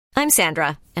I'm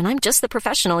Sandra, and I'm just the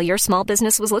professional your small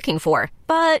business was looking for.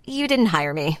 But you didn't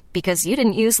hire me because you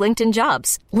didn't use LinkedIn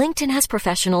Jobs. LinkedIn has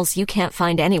professionals you can't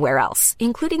find anywhere else,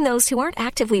 including those who aren't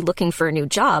actively looking for a new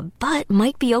job, but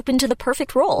might be open to the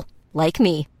perfect role, like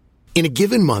me. In a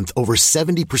given month, over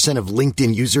 70% of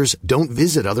LinkedIn users don't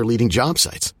visit other leading job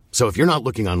sites. So if you're not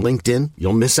looking on LinkedIn,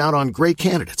 you'll miss out on great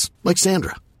candidates like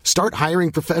Sandra. Start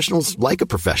hiring professionals like a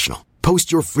professional.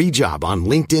 Post your free job on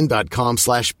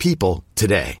linkedin.com/people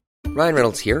today. Ryan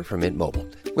Reynolds here from Mint Mobile.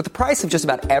 With the price of just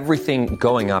about everything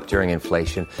going up during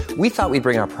inflation, we thought we'd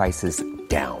bring our prices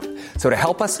down. So to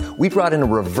help us, we brought in a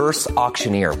reverse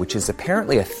auctioneer, which is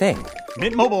apparently a thing.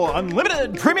 Mint Mobile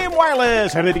Unlimited Premium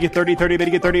Wireless. How to get 30, 30, bit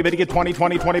to get 30, bit to get 20,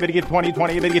 20, 20, bit to get 20,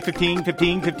 20, bit to get 15,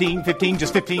 15, 15, 15,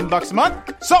 just $15 a month?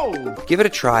 Sold! Give it a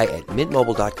try at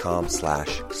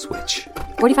mintmobile.com/switch.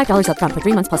 $45 up front for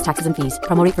 3 months plus taxes and fees.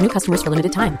 Promo rate for new customers for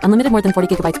limited time. Unlimited more than 40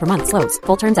 gigabytes per month. Slows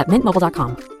full terms at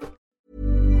mintmobile.com.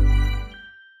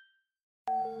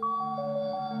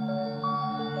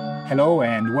 Hello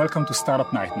and welcome to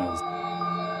Startup Nightmares.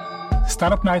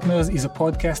 Startup Nightmares is a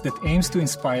podcast that aims to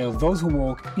inspire those who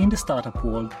work in the startup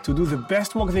world to do the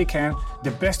best work they can,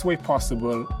 the best way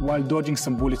possible, while dodging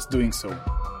some bullets doing so.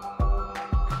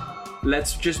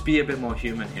 Let's just be a bit more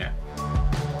human here.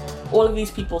 All of these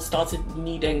people started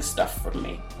needing stuff from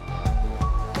me.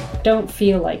 Don't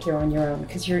feel like you're on your own,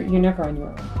 because you're never on your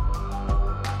own.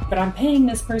 But I'm paying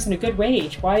this person a good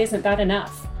wage. Why isn't that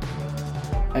enough?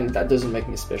 And that doesn't make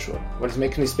me special. What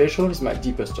makes me special is my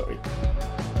deeper story.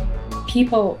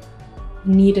 People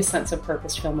need a sense of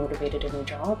purpose to feel motivated in their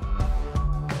job.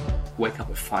 Wake up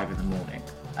at 5 a.m.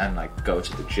 and go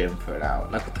to the gym for an hour.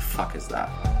 What the fuck is that?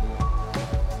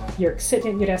 You're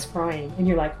sitting at your desk crying and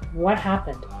you're like, what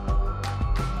happened?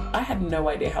 I had no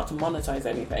idea how to monetize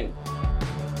anything.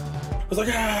 I was like,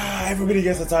 everybody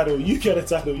gets a title. You get a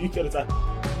title. You get a title.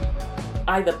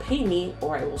 Either pay me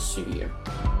or I will sue you.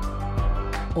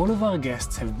 All of our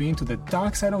guests have been to the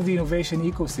dark side of the innovation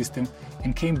ecosystem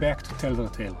and came back to tell their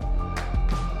tale.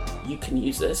 You can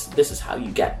use this. This is how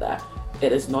you get there.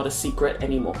 It is not a secret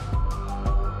anymore.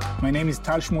 My name is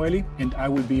Tal Shmueli, and I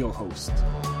will be your host.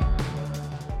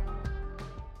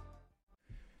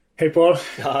 Hey, Paul.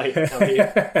 Hi, how are you?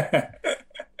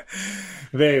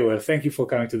 Very well. Thank you for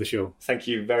coming to the show. Thank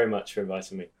you very much for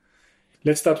inviting me.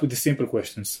 Let's start with the simple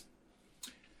questions.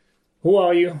 Who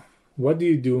are you? What do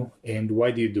you do? And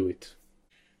why do you do it?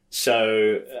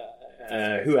 So,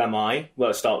 who am I? Well,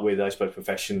 I'll start with, I suppose,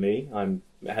 professionally. I'm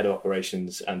head of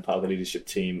operations and part of the leadership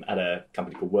team at a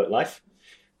company called WorkLife.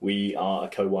 We are a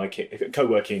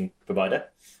co-working provider.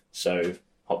 So,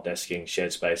 hot desking,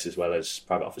 shared space, as well as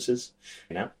private offices.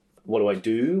 What do I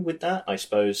do with that? I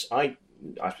suppose I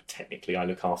technically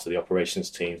look after the operations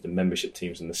teams, the membership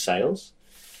teams, and the sales.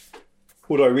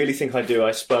 What do I really think I do?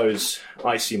 I suppose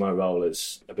I see my role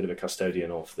as a bit of a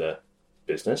custodian of the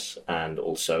business and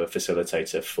also a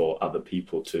facilitator for other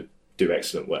people to do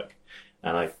excellent work.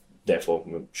 And I, therefore,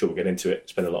 I'm sure we'll get into it,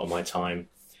 spend a lot of my time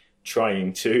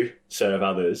trying to serve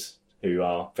others who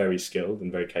are very skilled and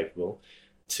very capable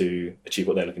to achieve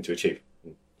what they're looking to achieve.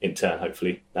 In turn,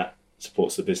 hopefully, that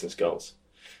supports the business goals.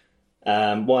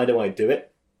 Why do I do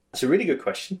it? It's a really good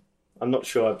question. I'm not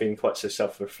sure I've been quite so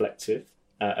self-reflective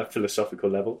at a philosophical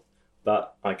level,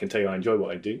 but I can tell you I enjoy what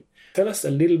I do. Tell us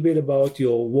a little bit about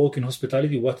your work in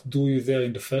hospitality. What do you there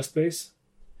in the first place?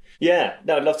 Yeah,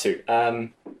 no, I'd love to.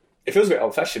 It feels a bit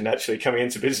old-fashioned, actually, coming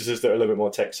into businesses that are a little bit more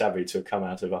tech-savvy to have come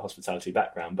out of a hospitality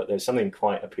background, but there's something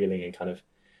quite appealing in kind of,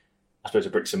 I suppose,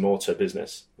 a bricks-and-mortar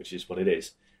business, which is what it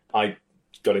is. I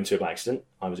got into it by accident.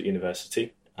 I was at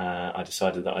university. I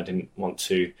decided that I didn't want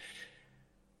to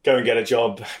go and get a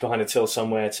job behind a till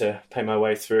somewhere to pay my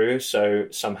way through, so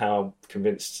somehow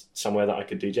convinced somewhere that I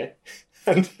could DJ.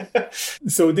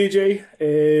 So DJ...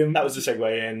 that was the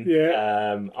segue in.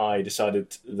 Yeah. I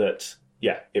decided that,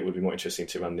 it would be more interesting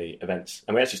to run the events.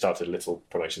 And we actually started a little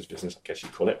promotions business, I guess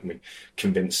you'd call it, and we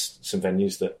convinced some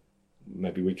venues that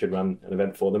maybe we could run an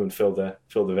event for them and fill the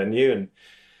venue. And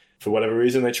for whatever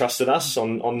reason, they trusted us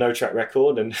on no track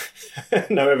record and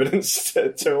no evidence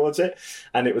towards it.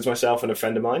 And it was myself and a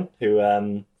friend of mine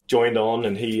who joined on,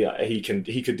 and he could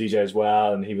DJ as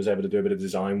well, and he was able to do a bit of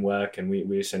design work, and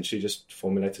we essentially just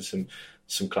formulated some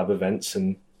club events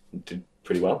and did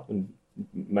pretty well and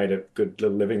made a good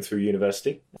little living through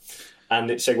university. And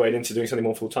it segued into doing something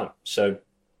more full time. So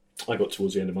I got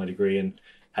towards the end of my degree and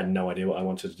had no idea what I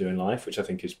wanted to do in life, which I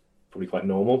think is probably quite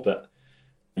normal, but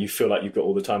you feel like you've got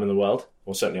all the time in the world,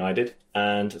 or certainly I did,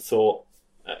 and thought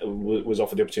was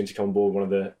offered the opportunity to come on board one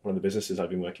of the businesses I've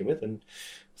been working with, and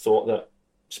thought that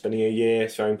spending a year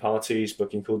throwing parties,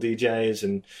 booking cool DJs,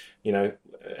 and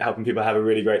helping people have a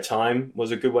really great time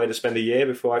was a good way to spend a year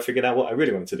before I figured out what I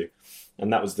really wanted to do.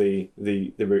 And that was the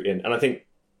route in. And I think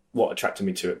what attracted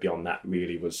me to it beyond that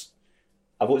really was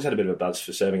I've always had a bit of a buzz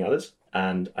for serving others.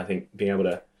 And I think being able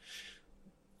to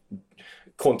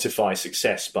quantify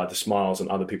success by the smiles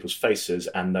on other people's faces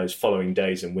and those following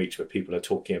days and weeks where people are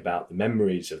talking about the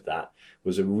memories of that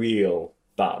was a real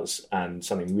buzz and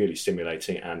something really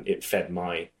stimulating, and it fed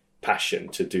my passion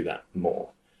to do that more.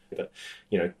 But,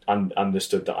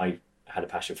 understood that I had a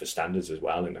passion for standards as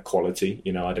well and equality.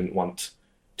 I didn't want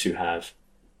to have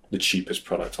the cheapest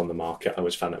product on the market. I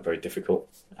always found that very difficult.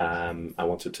 I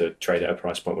wanted to trade at a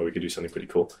price point where we could do something pretty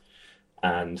cool.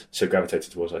 And so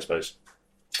gravitated towards, I suppose,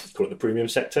 call it the premium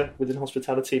sector within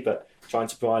hospitality, but trying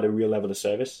to provide a real level of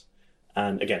service.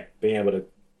 And again, being able to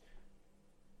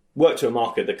work to a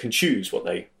market that can choose what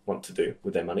they want to do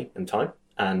with their money and time,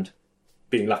 and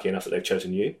being lucky enough that they've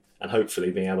chosen you, and hopefully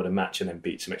being able to match and then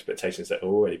beat some expectations that are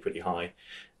already pretty high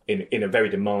in a very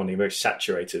demanding, very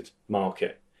saturated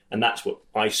market. And that's what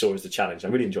I saw as the challenge. I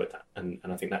really enjoyed that. And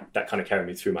I think that kind of carried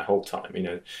me through my whole time,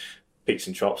 peaks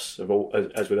and troughs of all,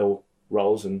 as with all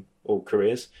roles and all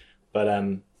careers. But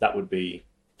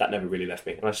that never really left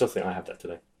me. And I still think I have that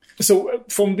today. So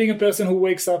from being a person who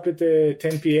wakes up at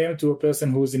 10 p.m. to a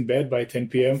person who's in bed by 10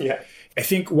 p.m., I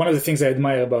think one of the things I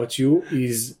admire about you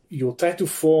is you try to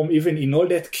form, even in all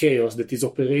that chaos that is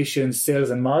operations, sales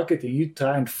and marketing, you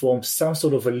try and form some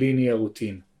sort of a linear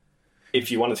routine.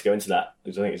 If you wanted to go into that,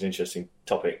 because I think it's an interesting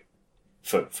topic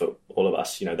for all of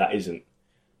us, that isn't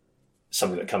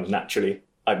something that comes naturally.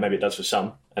 Maybe it does for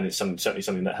some, and it's certainly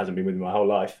something that hasn't been with me my whole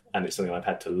life, and it's something I've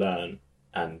had to learn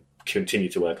and continue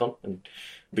to work on.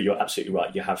 But you're absolutely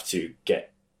right. You have to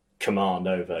get command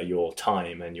over your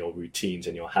time and your routines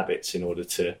and your habits in order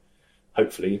to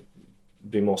hopefully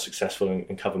be more successful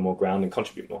and cover more ground and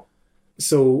contribute more.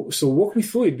 So walk me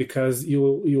through it, because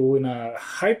you're in a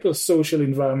hyper social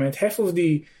environment. Half of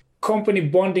the company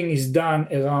bonding is done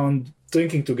around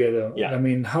drinking together. Yeah. I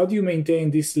mean, how do you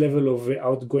maintain this level of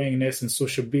outgoingness and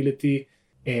sociability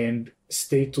and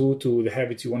stay true to the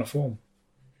habits you want to form?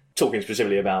 Talking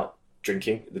specifically about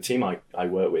drinking, the team I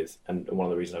work with, and one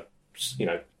of the reasons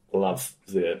I love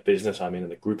the business I'm in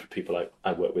and the group of people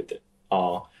I work with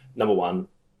are, number one,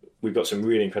 we've got some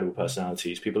really incredible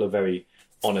personalities. People are very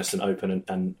honest and open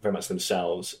and very much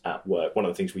themselves at work. One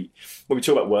of the things when we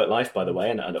talk about work life, by the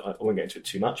way, and I won't get into it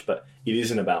too much, but it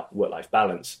isn't about work-life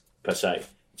balance per se.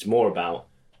 It's more about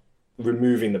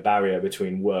removing the barrier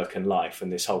between work and life,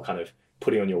 and this whole kind of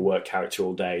putting on your work character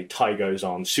all day. Tie goes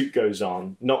on, suit goes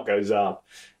on, knot goes up.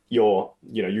 You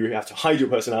have to hide your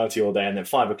personality all day, and then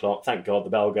 5 o'clock, thank God, the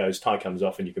bell goes, tie comes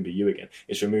off, and you can be you again.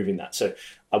 It's removing that. So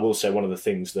I will say one of the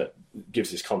things that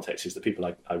gives this context is the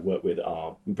people I work with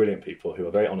are brilliant people who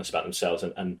are very honest about themselves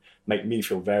and make me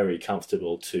feel very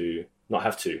comfortable to not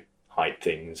have to hide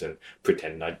things and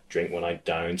pretend I drink when I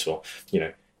don't, or,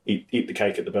 eat the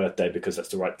cake at the birthday because that's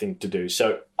the right thing to do.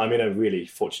 So I'm in a really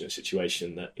fortunate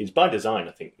situation that is by design,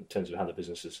 I think, in terms of how the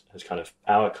business has kind of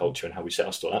our culture and how we set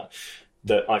our store out,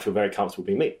 that I feel very comfortable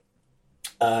being me.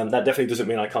 That definitely doesn't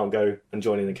mean I can't go and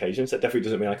join in occasions. That definitely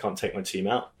doesn't mean I can't take my team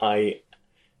out. I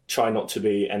try not to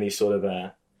be any sort of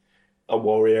a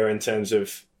warrior in terms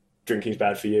of drinking's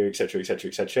bad for you, etc., etc.,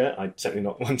 etc. I certainly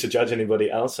not want to judge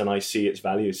anybody else, and I see its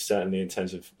values certainly in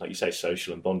terms of, like you say,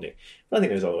 social and bonding. But I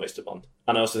think there's other ways to bond.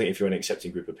 And I also think if you're an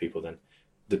accepting group of people, then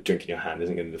the drink in your hand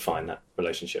isn't going to define that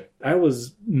relationship. I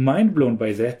was mind blown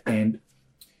by that, and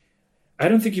I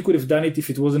don't think you could have done it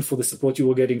if it wasn't for the support you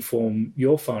were getting from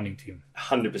your founding team.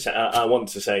 100%. I want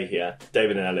to say here,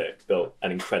 David and Elliot built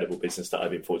an incredible business that I've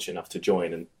been fortunate enough to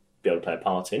join and be able to play a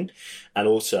part in. And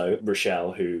also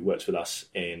Rochelle, who works with us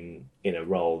in a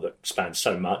role that spans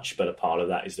so much, but a part of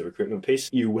that is the recruitment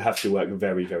piece. You have to work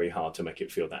very, very hard to make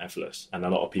it feel that effortless. And a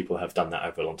lot of people have done that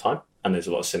over a long time. And there's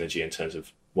a lot of synergy in terms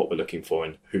of what we're looking for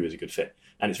and who is a good fit.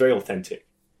 And it's very authentic.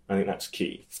 I think that's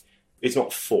key. It's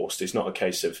not forced. It's not a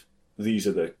case of these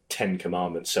are the 10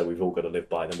 commandments, so we've all got to live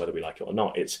by them whether we like it or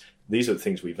not. It's these are the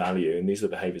things we value and these are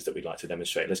the behaviours that we'd like to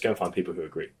demonstrate. Let's go and find people who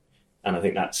agree. And I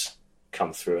think that's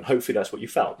come through, and hopefully that's what you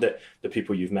felt, that the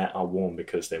people you've met are warm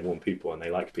because they're warm people and they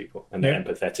like people and they're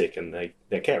empathetic and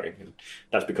they're caring. And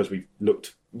that's because we've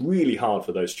looked really hard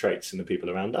for those traits in the people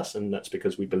around us, and that's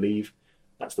because we believe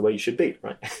that's the way you should be,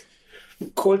 right?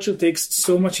 Culture takes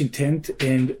so much intent,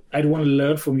 and I'd want to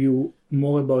learn from you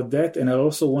more about that. And I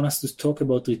also want us to talk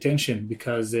about retention,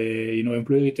 because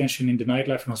employee retention in the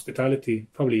nightlife and hospitality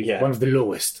probably one of the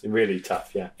lowest. Really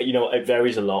tough, yeah. It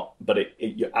varies a lot, but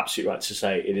you're absolutely right to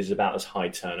say it is about as high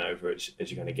turnover as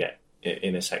you're going to get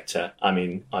in a sector. I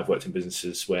mean, I've worked in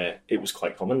businesses where it was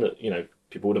quite common that,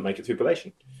 people wouldn't make it through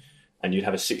probation. And you'd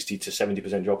have a 60 to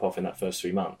 70% drop off in that first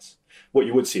 3 months. What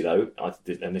you would see, though,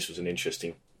 and this was an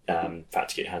interesting fact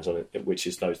to get your hands on, which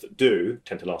is those that do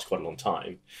tend to last quite a long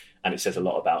time. And it says a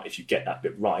lot about if you get that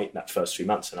bit right, that first 3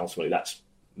 months, and ultimately that's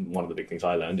one of the big things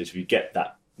I learned, is if you get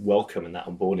that welcome and that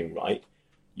onboarding right,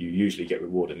 you usually get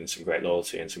rewarded in some great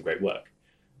loyalty and some great work.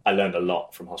 I learned a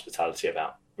lot from hospitality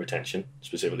about retention,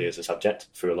 specifically as a subject,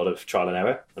 through a lot of trial and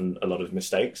error and a lot of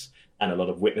mistakes and a lot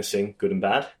of witnessing good and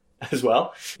bad as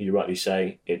well. You rightly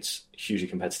say it's hugely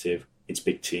competitive. It's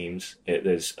big teams.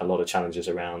 There's a lot of challenges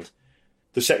around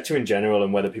the sector in general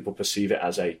and whether people perceive it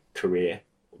as a career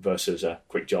versus a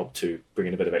quick job to bring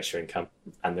in a bit of extra income,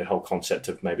 and the whole concept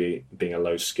of maybe being a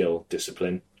low skill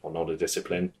discipline or not a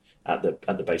discipline at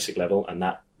the basic level, and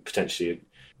that potentially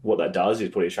what that does is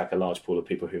probably attract a large pool of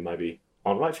people who maybe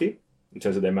aren't right for you in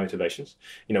terms of their motivations.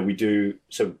 We do,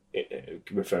 so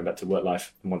referring back to work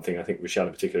life, one thing I think Rochelle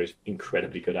in particular is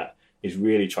incredibly good at is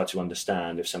really try to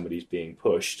understand if somebody's being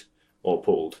pushed or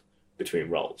pulled between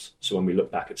roles. So when we look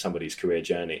back at somebody's career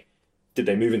journey, did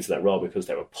they move into that role because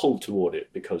they were pulled toward it,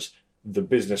 because the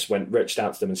business reached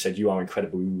out to them and said, you are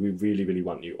incredible, we really, really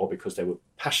want you, or because they were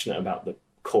passionate about the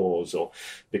cause, or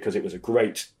because it was a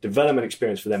great development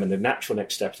experience for them and the natural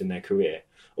next steps in their career,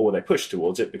 or were they pushed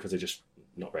towards it because they're just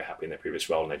not very happy in their previous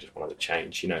role and they just wanted to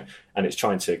change, and it's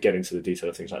trying to get into the detail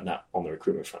of things like that on the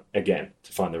recruitment front, again,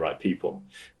 to find the right people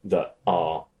that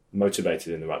are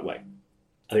motivated in the right way.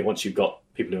 I think once you've got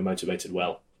people who are motivated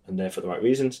well and there for the right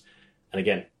reasons, and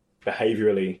again,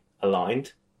 behaviourally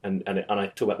aligned, and I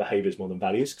talk about behaviours more than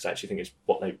values, because I actually think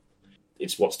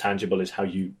it's what's tangible is how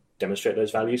you demonstrate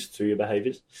those values through your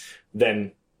behaviours,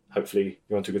 then hopefully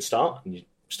you're on to a good start and you're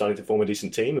starting to form a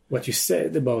decent team. What you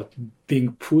said about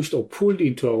being pushed or pulled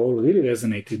into a role really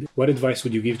resonated. What advice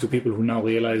would you give to people who now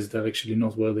realize they're actually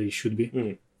not where they should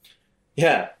be?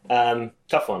 Yeah,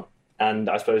 tough one. And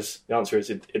I suppose the answer is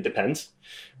it depends.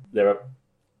 There are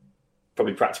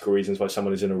probably practical reasons why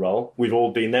someone is in a role. We've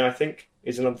all been there, I think,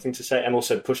 is another thing to say, and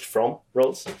also pushed from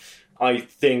roles. I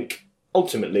think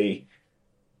ultimately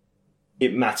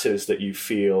it matters that you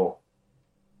feel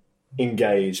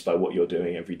engaged by what you're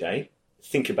doing every day.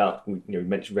 Think about, you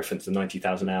mentioned reference the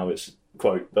 90,000 hours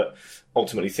quote, but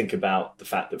ultimately think about the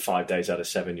fact that 5 days out of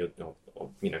 7,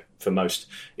 for most,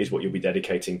 is what you'll be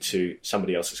dedicating to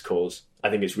somebody else's cause. I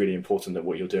think it's really important that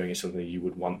what you're doing is something you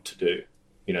would want to do,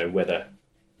 whether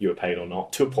you were paid or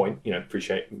not, to a point.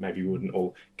 Appreciate maybe we wouldn't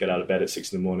all get out of bed at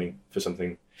 6 a.m. for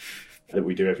something that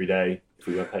we do every day if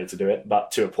we weren't paid to do it.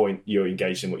 But to a point, you're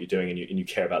engaged in what you're doing and you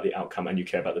care about the outcome and you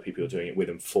care about the people you're doing it with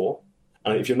and for.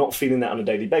 And if you're not feeling that on a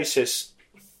daily basis,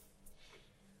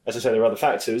 as I say, there are other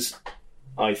factors.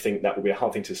 I think that will be a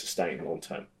hard thing to sustain long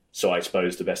term. So I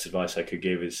suppose the best advice I could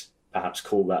give is perhaps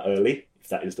call that early, if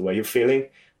that is the way you're feeling,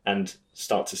 and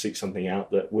start to seek something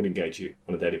out that would engage you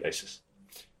on a daily basis.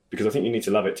 Because I think you need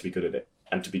to love it to be good at it,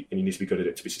 and you need to be good at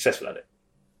it to be successful at it.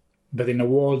 But in a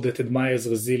world that admires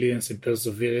resilience and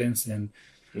perseverance and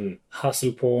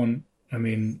hustle porn,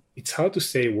 it's hard to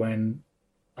say when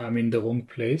I'm in the wrong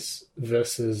place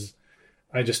versus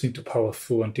I just need to power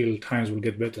through until times will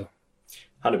get better.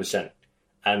 100%.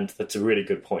 And that's a really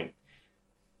good point.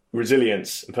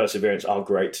 Resilience and perseverance are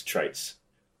great traits,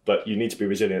 but you need to be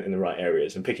resilient in the right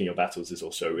areas, and picking your battles is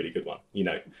also a really good one.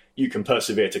 You can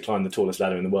persevere to climb the tallest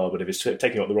ladder in the world, but if it's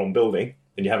taking up the wrong building,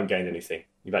 then you haven't gained anything.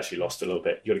 You've actually lost a little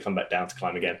bit. You've got to come back down to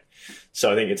climb again.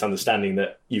 So I think it's understanding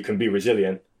that you can be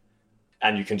resilient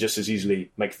and you can just as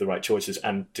easily make the right choices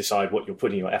and decide what you're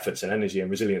putting your efforts and energy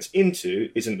and resilience into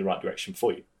isn't the right direction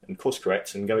for you, and course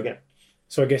correct and go again.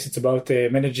 So I guess it's about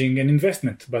managing an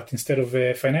investment, but instead of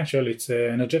financial, it's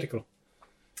energetical.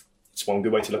 It's one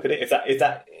good way to look at it.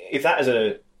 That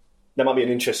might be an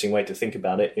interesting way to think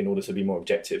about it in order to be more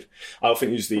objective. I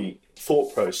often use the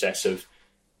thought process of,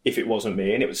 if it wasn't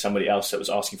me and it was somebody else that was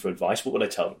asking for advice, what would I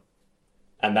tell them?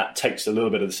 And that takes a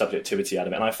little bit of the subjectivity out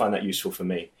of it. And I find that useful for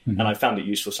me. Mm-hmm. And I found it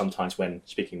useful sometimes when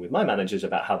speaking with my managers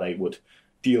about how they would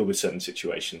deal with certain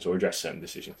situations or address certain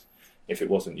decisions. If it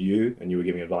wasn't you and you were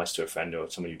giving advice to a friend or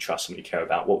someone you trust, someone you care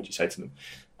about, what would you say to them?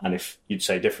 And if you'd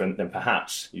say different, then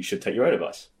perhaps you should take your own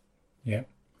advice. Yeah.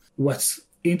 What's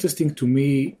interesting to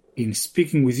me in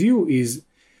speaking with you is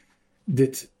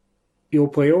that your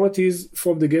priorities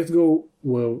from the get-go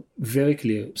were very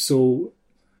clear. So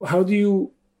how do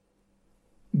you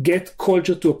get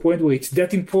culture to a point where it's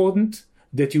that important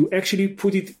that you actually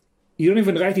put it, you don't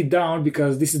even write it down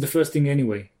because this is the first thing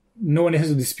anyway. No one has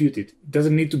to dispute it. It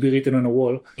doesn't need to be written on a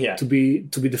wall to be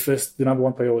the number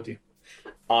one priority.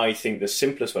 I think the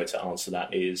simplest way to answer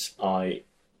that is I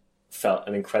felt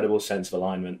an incredible sense of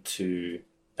alignment to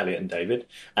Elliot and David.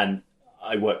 And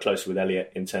I work closely with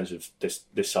Elliot in terms of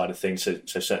this side of things. So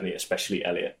certainly, especially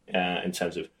Elliot, in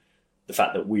terms of the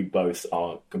fact that we both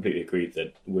are completely agreed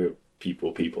that we're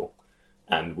people,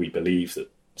 and we believe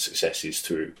that success is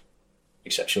through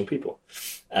exceptional people.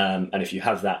 And if you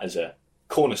have that as a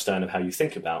cornerstone of how you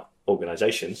think about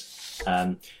organizations,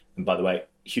 and by the way,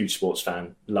 huge sports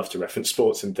fan, love to reference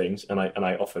sports and things, and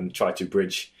I often try to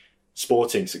bridge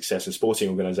sporting success and sporting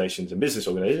organizations and business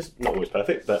organizations. Not always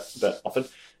perfect, but often.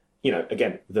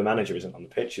 Again, the manager isn't on the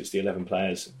pitch. It's the 11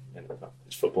 players,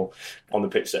 it's football, on the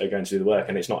pitch that are going to do the work.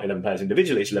 And it's not 11 players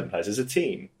individually, it's 11 players as a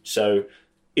team. So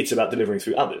it's about delivering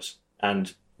through others.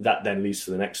 And that then leads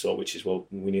to the next thought, which is, well,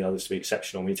 we need others to be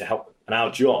exceptional. We need to help them. And our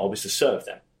job is to serve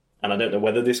them. And I don't know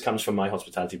whether this comes from my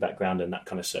hospitality background and that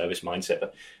kind of service mindset,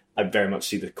 but I very much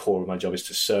see the core of my job is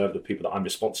to serve the people that I'm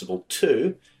responsible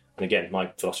to. And again,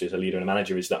 my philosophy as a leader and a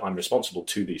manager is that I'm responsible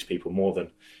to these people more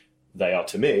than they are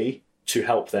to me, to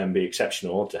help them be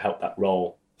exceptional, to help that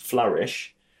role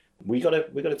flourish. We got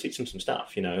to teach them some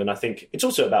stuff, and I think it's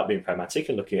also about being pragmatic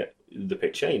and looking at the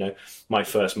picture. My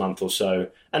first month or so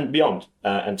and beyond,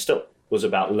 and still was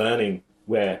about learning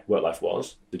where work life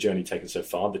was, the journey taken so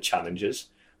far, the challenges.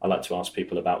 I like to ask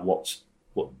people about what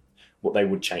they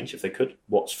would change if they could,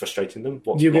 what's frustrating them.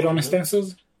 Do you get honest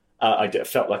answers? I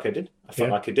felt like I did.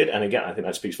 And again, I think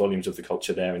that speaks volumes of the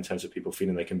culture there in terms of people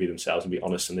feeling they can be themselves and be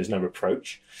honest and there's no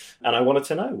reproach. And I wanted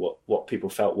to know what people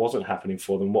felt wasn't happening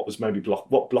for them, what was maybe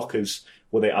what blockers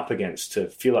were they up against to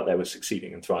feel like they were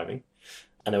succeeding and thriving.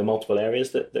 And there were multiple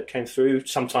areas that came through,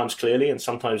 sometimes clearly and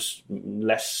sometimes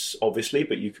less obviously,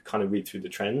 but you could kind of read through the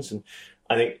trends. And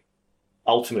I think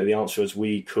ultimately the answer is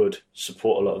we could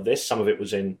support a lot of this. Some of it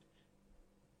was in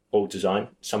org design,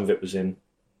 some of it was in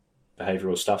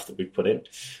behavioural stuff that we've put in.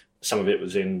 Some of it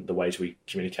was in the ways we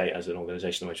communicate as an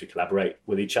organisation, the ways we collaborate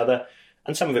with each other.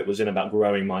 And some of it was in about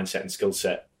growing mindset and skill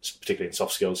set, particularly in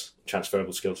soft skills,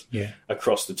 transferable skills,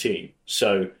 across the team.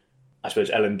 So I suppose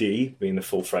L&D, being the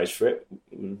full phrase for it,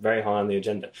 very high on the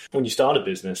agenda. When you start a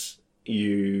business,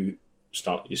 you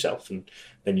start yourself and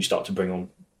then you start to bring on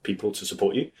people to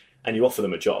support you and you offer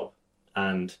them a job.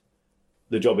 And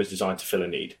the job is designed to fill a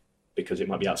need, because it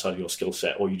might be outside of your skill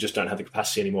set, or you just don't have the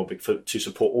capacity anymore to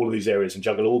support all of these areas and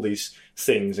juggle all these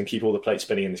things and keep all the plates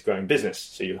spinning in this growing business.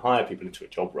 So you hire people into a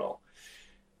job role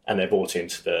and they're bought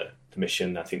into the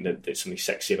mission. I think that there's something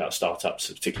sexy about startups,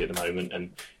 particularly at the moment.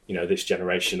 And, this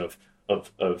generation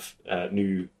of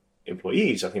new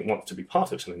employees, I think, want to be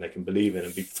part of something they can believe in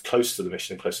and be close to the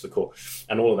mission and close to the core.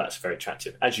 And all of that's very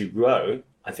attractive. As you grow,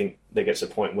 I think there gets a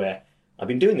point where I've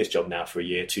been doing this job now for a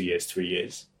year, 2 years, 3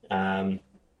 years.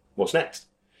 What's next?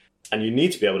 And you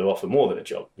need to be able to offer more than a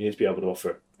job. You need to be able to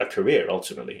offer a career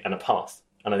ultimately and a path.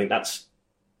 And I think that's,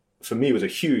 for me, was a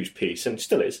huge piece, and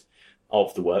still is,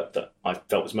 of the work that I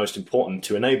felt was most important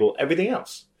to enable everything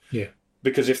else. Yeah.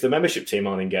 Because if the membership team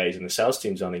aren't engaged and the sales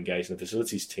teams aren't engaged and the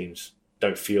facilities teams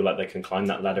don't feel like they can climb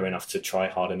that ladder enough to try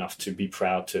hard enough to be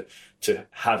proud, to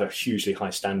have a hugely high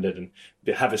standard and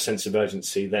have a sense of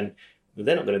urgency, then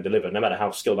they're not going to deliver, no matter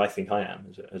how skilled I think I am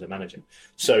as a manager.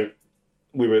 So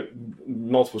we were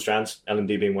multiple strands,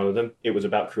 L&D being one of them. It was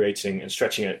about creating and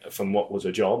stretching it from what was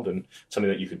a job and something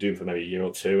that you could do for maybe a year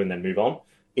or two and then move on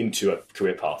into a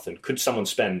career path. And could someone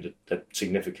spend a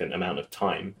significant amount of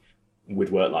time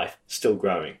with work life still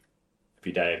growing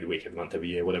every day, every week, every month, every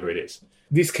year, whatever it is?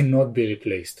 This cannot be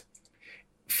replaced.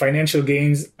 Financial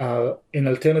gains are an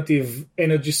alternative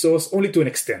energy source only to an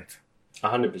extent.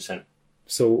 100%.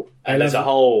 So there's a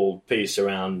whole piece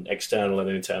around external and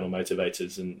internal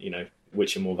motivators and,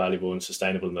 which are more valuable and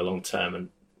sustainable in the long term. And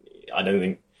I don't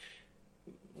think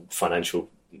financial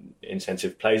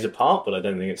incentive plays a part, but I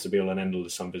don't think it's the be all and end all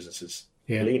that some businesses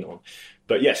lean on.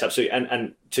 But yes, absolutely.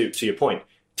 And to your point,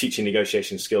 teaching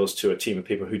negotiation skills to a team of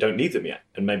people who don't need them yet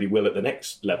and maybe will at the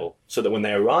next level, so that when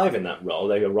they arrive in that role,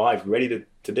 they arrive ready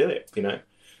to do it,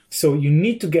 So you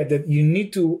need to get that. You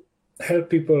need to help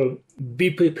people be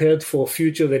prepared for a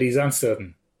future that is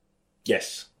uncertain.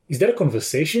 Yes. Is that a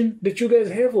conversation that you guys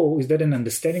have, or is that an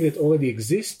understanding that already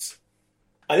exists?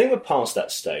 I think we're past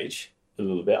that stage a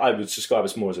little bit. I would describe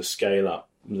us more as a scale-up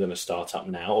than a startup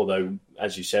now, although,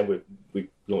 as you said, we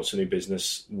launched a new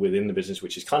business within the business,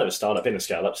 which is kind of a startup in a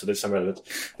scale-up, so there's some relevance.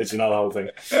 It's another whole thing.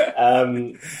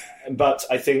 But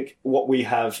I think what we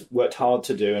have worked hard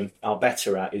to do and are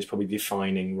better at is probably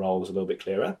defining roles a little bit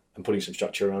clearer and putting some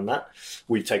structure around that.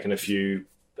 We've taken a few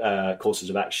courses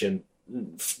of action.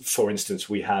 For instance,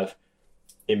 we have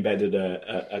embedded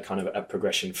a kind of a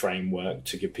progression framework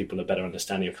to give people a better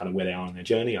understanding of kind of where they are on their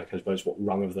journey, I suppose what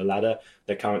rung of the ladder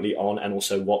they're currently on, and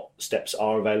also what steps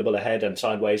are available ahead and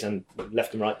sideways and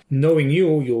left and right. Knowing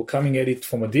you're coming at it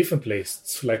from a different place.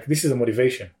 It's like, this is a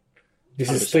motivation. This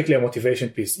 100%. Is strictly a motivation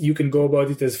piece. You can go about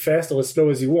it as fast or as slow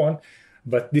as you want,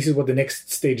 but this is what the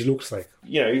next stage looks like.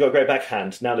 You know, you've got a great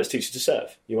backhand. Now let's teach you to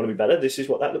serve. You want to be better? This is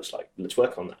what that looks like. Let's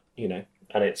work on that, you know.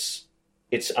 And it's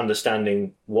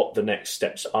understanding what the next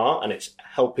steps are, and it's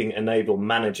helping enable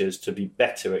managers to be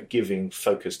better at giving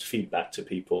focused feedback to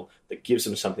people that gives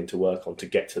them something to work on to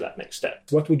get to that next step.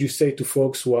 What would you say to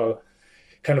folks who are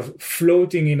kind of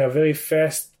floating in a very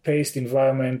fast-paced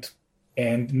environment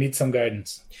and need some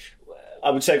guidance? I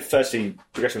would say, firstly,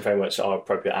 progression frameworks are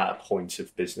appropriate at a point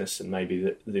of business, and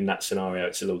maybe in that scenario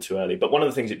it's a little too early. But one of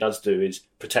the things it does do is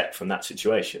protect from that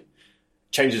situation.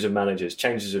 Changes of managers,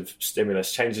 changes of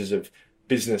stimulus, changes of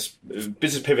business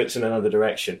pivots in another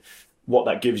direction. What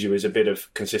that gives you is a bit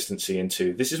of consistency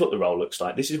into, this is what the role looks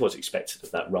like, this is what's expected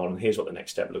of that role, and here's what the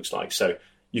next step looks like. So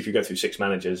you could go through 6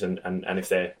 managers, and if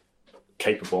they're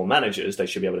capable managers, they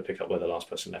should be able to pick up where the last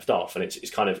person left off. And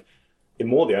it's kind of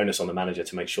more the onus on the manager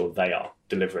to make sure they are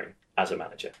delivering as a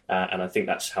manager. And I think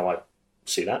that's how I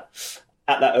see that.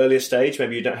 At that earlier stage,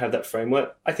 maybe you don't have that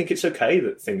framework. I think it's okay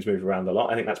that things move around a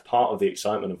lot. I think that's part of the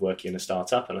excitement of working in a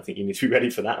startup, and I think you need to be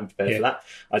ready for that and prepared for that.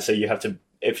 I'd say you have to,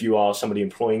 if you are somebody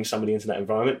employing somebody into that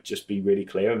environment, just be really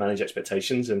clear and manage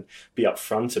expectations and be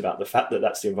upfront about the fact that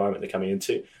that's the environment they're coming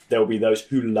into. There will be those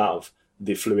who love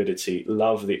the fluidity,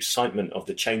 love the excitement of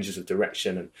the changes of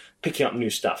direction and picking up new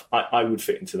stuff. I would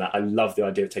fit into that. I love the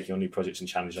idea of taking on new projects and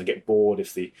challenges. I get bored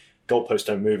if the goalposts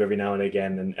don't move every now and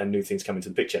again and new things come into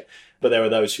the picture. But there are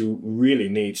those who really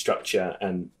need structure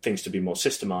and things to be more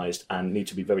systemized and need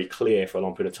to be very clear for a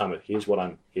long period of time. Here's what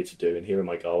I'm here to do, and here are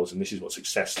my goals, and this is what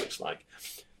success looks like.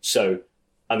 So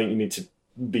I think you need to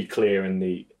be clear in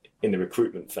the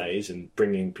recruitment phase and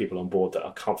bringing people on board that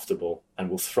are comfortable and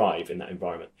will thrive in that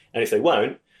environment. And if they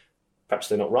won't, perhaps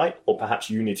they're not right, or perhaps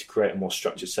you need to create a more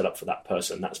structured setup for that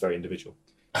person. That's very individual.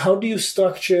 How do you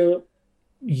structure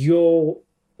your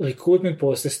recruitment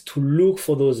process to look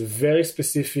for those very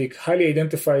specific, highly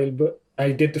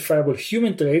identifiable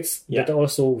human traits that are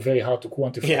also very hard to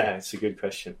quantify? Yeah, it's a good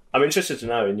question. I'm interested to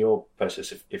know in your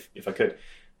process, if I could,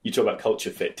 you talk about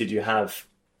culture fit. Did you have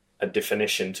a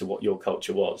definition to what your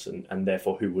culture was and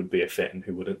therefore who would be a fit and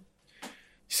who wouldn't?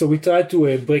 So we tried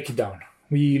to break it down.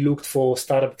 We looked for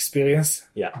startup experience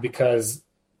because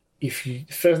if you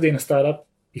first day in a startup,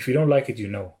 if you don't like it, you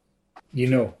know,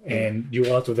 and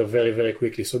you're out of there very, very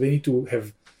quickly. So they need to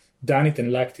have done it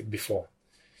and liked it before.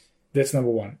 That's number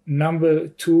one. Number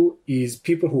two is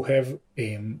people who have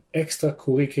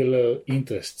extracurricular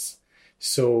interests.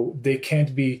 So they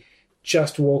can't be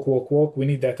just work. We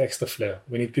need that extra flair.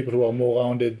 We need people who are more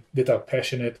rounded, that are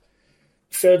passionate.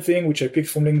 Third thing, which I picked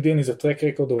from LinkedIn, is a track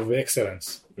record of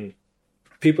excellence.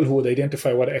 People who would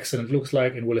identify what excellence looks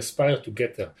like and will aspire to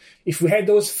get there. If we had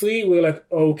those 3, we're like,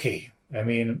 okay. I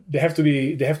mean, they have to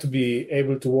be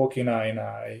able to work in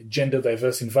a gender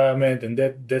diverse environment and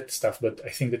that stuff. But I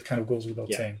think that kind of goes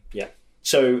without saying. Yeah.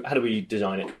 So how do we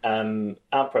design it?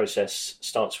 Our process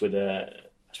starts with a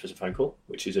phone call,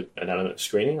 which is an element of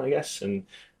screening, I guess. And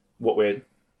what we're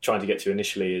trying to get to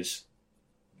initially is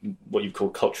what you call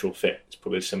cultural fit. It's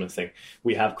probably a similar thing.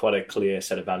 We have quite a clear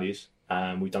set of values.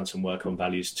 We've done some work on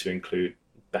values to include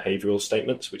behavioural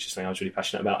statements, which is something I was really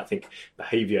passionate about. I think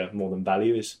behaviour more than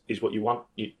value is what you want.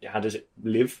 How does it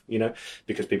live,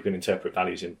 because people can interpret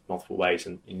values in multiple ways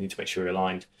and you need to make sure you're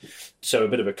aligned. So a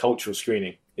bit of a cultural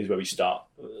screening is where we start.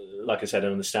 Like I said,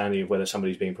 an understanding of whether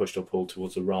somebody's being pushed or pulled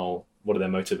towards the role. What are their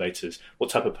motivators? What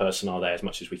type of person are they, as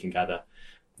much as we can gather?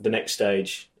 The next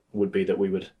stage would be that we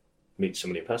would meet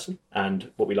somebody in person. And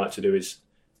what we like to do is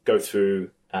go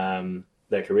through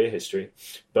their career history,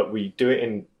 but we do it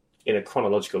in a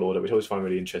chronological order, which I always find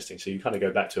really interesting. So you kind of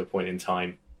go back to a point in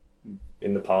time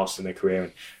in the past in their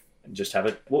career and just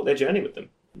have walk their journey with them.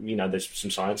 There's some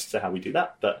science to how we do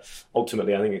that, but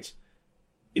ultimately I think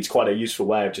it's quite a useful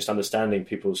way of just understanding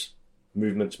people's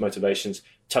movements, motivations,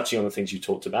 touching on the things you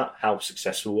talked about. How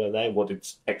successful were they? What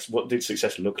did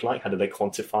success look like? How did they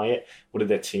quantify it? What did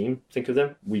their team think of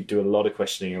them? We do a lot of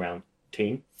questioning around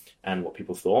team and what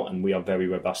people thought, and we are very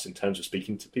robust in terms of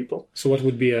speaking to people. So what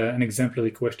would be an exemplary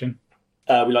question?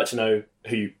 We like to know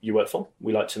who you work for.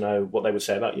 We like to know what they would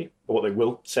say about you, or what they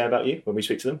will say about you when we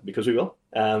speak to them, because we will.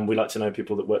 We like to know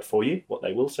people that work for you, what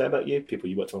they will say about you, people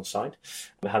you worked alongside,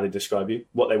 how they describe you,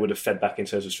 what they would have fed back in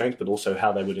terms of strengths, but also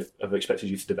how they would have expected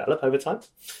you to develop over time.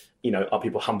 Are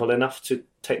people humble enough to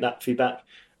take that feedback?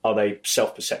 Are they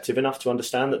self-perceptive enough to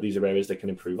understand that these are areas they can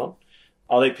improve on?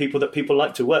 Are they people that people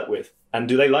like to work with? And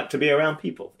do they like to be around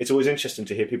people? It's always interesting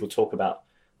to hear people talk about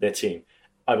their team.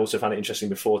 I've also found it interesting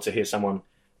before to hear someone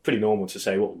pretty normal to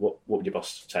say, what would your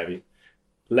boss say of you?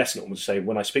 Less normal to say,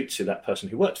 when I speak to that person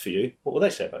who worked for you, what will they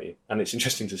say about you? And it's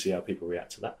interesting to see how people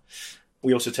react to that.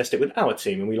 We also test it with our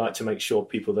team, and we like to make sure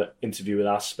people that interview with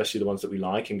us, especially the ones that we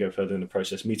like and go further in the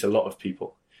process, meet a lot of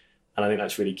people. And I think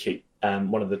that's really key.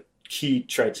 One of the key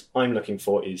traits I'm looking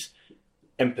for is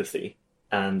empathy,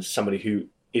 and somebody who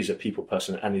is a people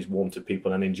person and is warm to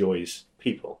people and enjoys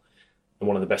people. And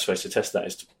one of the best ways to test that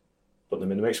is to put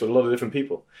them in the mix with a lot of different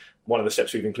people. One of the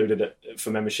steps we've included for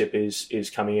membership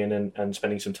is coming in and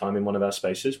spending some time in one of our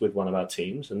spaces with one of our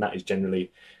teams. And that is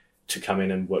generally to come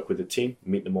in and work with the team,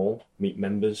 meet them all, meet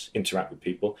members, interact with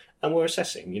people. And we're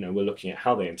assessing, we're looking at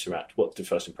how they interact, what do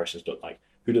first impressions look like,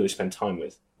 who do they spend time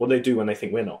with, what do they do when they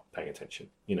think we're not paying attention,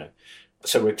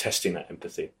 So we're testing that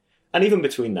empathy. And even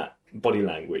between that, body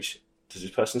language. Does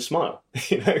this person smile?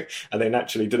 Are they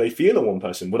naturally, do they feel a warm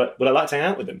person? Would I like to hang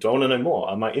out with them? Do I want to know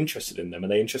more? Am I interested in them? Are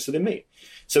they interested in me?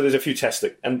 So there's a few tests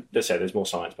and let's say there's more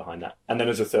science behind that. And then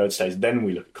as a third stage, then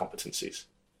we look at competencies.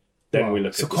 Then we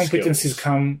look at the competencies skills.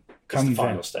 come the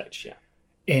final stage, yeah.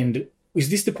 And is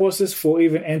this the process for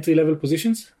even entry-level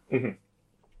positions? Mm-hmm.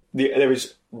 There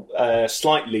is a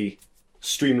slightly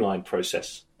streamlined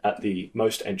process at the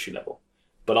most entry level,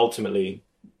 but ultimately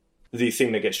the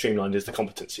thing that gets streamlined is the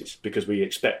competencies, because we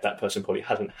expect that person probably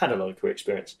hasn't had a lot of career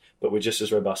experience, but we're just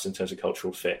as robust in terms of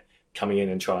cultural fit, coming in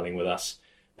and trialing with us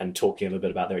and talking a little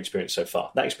bit about their experience so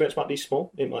far. That experience might be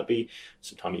small. It might be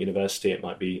some time at university. It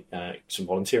might be some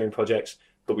volunteering projects,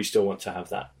 but we still want to have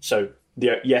that. So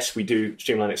yes, we do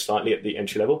streamline it slightly at the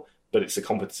entry level, but it's the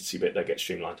competency bit that gets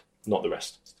streamlined, not the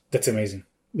rest. That's amazing.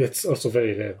 That's also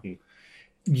very rare.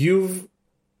 You've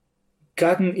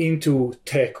gotten into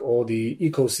tech or the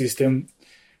ecosystem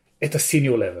at a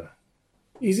senior level.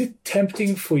 Is it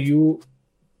tempting for you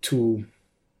to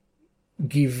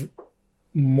give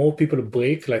more people a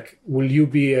break? Like, will you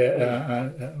be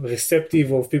a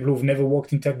receptive of people who've never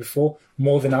worked in tech before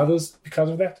more than others because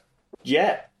of that?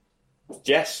 Yeah.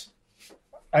 Yes.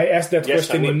 I asked that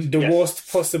question in the worst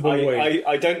possible way.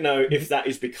 I don't know if that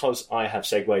is because I have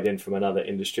segued in from another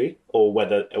industry or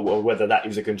whether that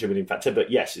is a contributing factor,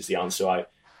 but yes is the answer.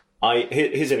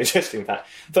 Here's an interesting fact.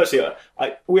 Firstly,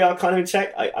 we are kind of in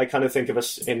tech. I kind of think of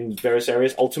us in various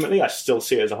areas. Ultimately, I still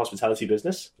see it as a hospitality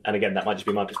business. And again, that might just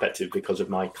be my perspective because of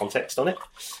my context on it.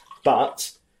 But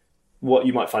what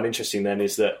you might find interesting then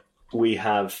is that we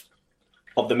have,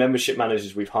 of the membership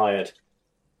managers we've hired,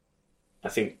 I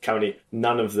think currently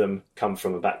none of them come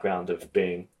from a background of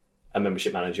being a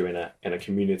membership manager in a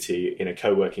community, in a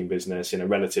co-working business, in a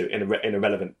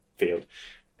relevant field.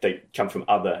 They come from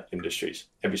other industries,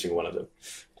 every single one of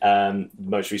them.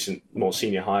 Most recent, more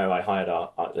senior hire, I hired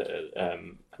our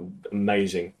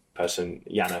amazing person,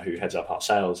 Yana, who heads up our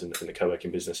sales in the co-working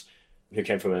business, who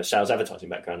came from a sales advertising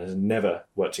background, has never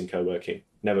worked in co-working,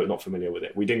 not familiar with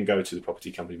it. We didn't go to the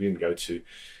property company, we didn't go to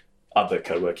other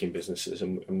co-working businesses,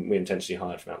 and we intentionally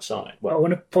hired from outside. Well, I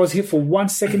want to pause here for 1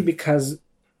 second because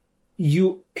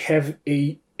you have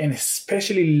an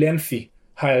especially lengthy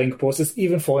hiring process,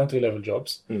 even for entry-level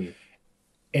jobs.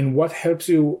 And what helps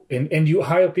you, and you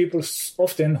hire people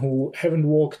often who haven't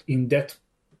worked in that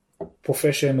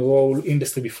profession, role,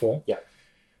 industry before. Yeah.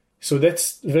 So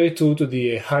that's very true to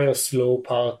the hire slow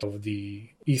part of the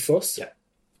ethos. Yeah.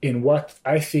 And what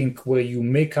I think where you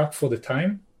make up for the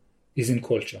time is in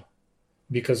culture.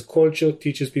 Because culture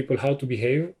teaches people how to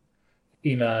behave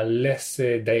in a less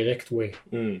direct way.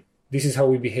 This is how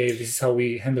we behave. This is how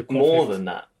we handle conflict. More than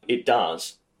that, it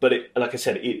does. But like I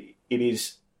said, it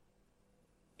is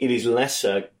less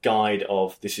a guide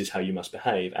of this is how you must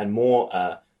behave and more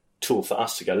a tool for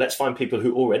us to go, let's find people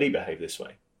who already behave this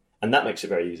way. And that makes it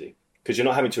very easy because you're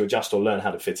not having to adjust or learn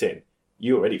how to fit in.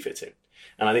 You already fit in.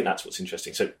 And I think that's what's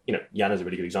interesting. So, Yana's a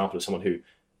really good example of someone who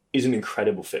is an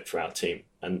incredible fit for our team.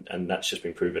 And that's just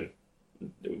been proven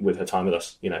with her time with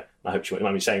us. I hope she won't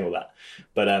mind me saying all that.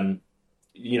 But,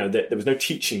 there was no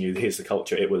teaching you, here's the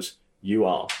culture. It was, you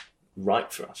are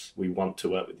right for us. We want to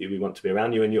work with you. We want to be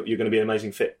around you. And you're going to be an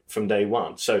amazing fit from day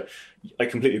one. So I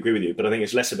completely agree with you. But I think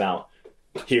it's less about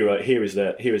here is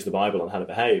the Bible on how to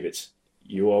behave. It's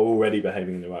you are already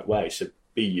behaving in the right way. So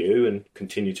be you and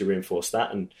continue to reinforce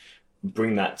that and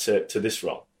bring that to this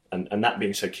role. And that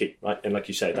being so key, right? And like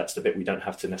you say, that's the bit we don't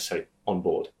have to necessarily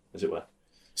onboard, as it were.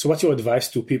 So what's your advice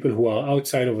to people who are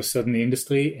outside of a certain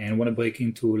industry and want to break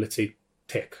into, let's say,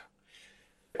 tech?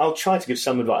 I'll try to give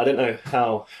some advice. I don't know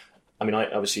how... I mean, I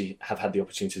obviously have had the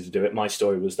opportunity to do it. My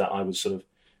story was that I was sort of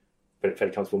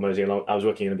fairly comfortable moseying along. I was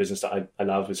working in a business that I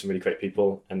loved with some really great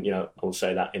people. And, I will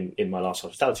say that in my last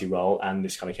hospitality role, and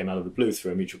this kind of came out of the blue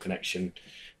through a mutual connection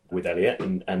with Elliot.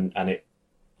 And it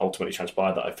ultimately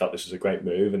transpired that I felt this was a great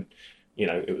move. And,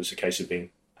 it was a case of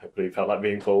hopefully felt like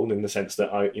being called, in the sense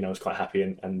that I was quite happy,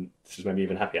 and this has made me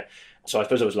even happier. So I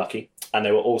suppose I was lucky. And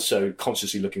they were also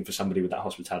consciously looking for somebody with that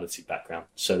hospitality background.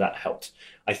 So that helped.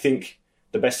 I think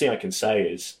the best thing I can say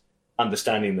is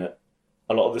understanding that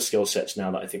a lot of the skill sets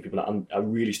now that I think people are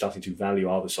really starting to value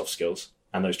are the soft skills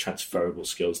and those transferable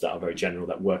skills that are very general,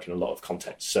 that work in a lot of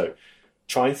contexts. So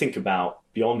try and think about,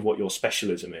 beyond what your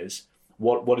specialism is,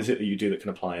 what is it that you do that can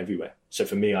apply everywhere? So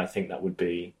for me, I think that would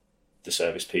be the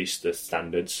service piece, the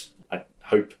standards. I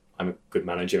hope I'm a good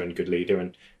manager and good leader,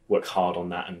 and work hard on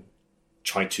that, and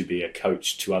try to be a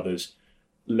coach to others,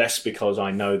 less because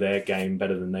I know their game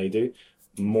better than they do,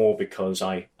 more because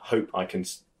I hope I can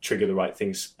trigger the right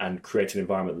things and create an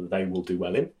environment that they will do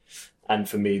well in. And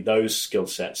for me, those skill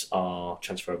sets are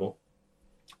transferable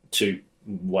to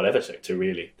whatever sector,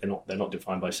 really. They're not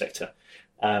defined by sector.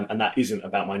 And that isn't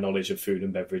about my knowledge of food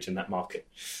and beverage in that market.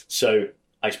 So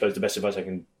I suppose the best advice I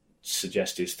can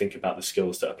suggest is think about the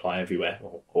skills that apply everywhere,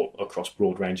 or across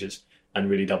broad ranges, and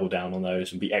really double down on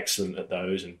those and be excellent at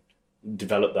those, and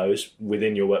develop those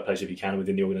within your workplace if you can,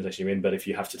 within the organisation you're in. But if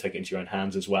you have to take it into your own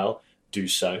hands as well, do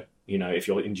so. If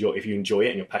you enjoy it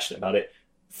and you're passionate about it,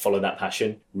 follow that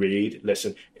passion, read,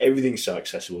 listen. Everything's so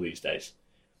accessible these days.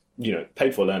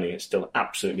 Paid for learning, it still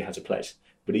absolutely has a place.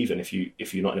 But even if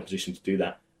you're not in a position to do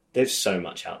that, there's so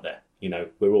much out there.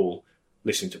 We're all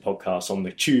listening to podcasts on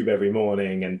the tube every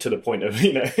morning, and to the point of,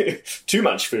 too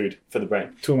much food for the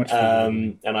brain. Too much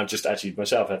food. And I've just actually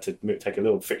myself had to take a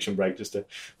little fiction break just to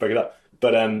break it up.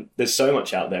 But there's so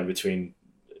much out there between,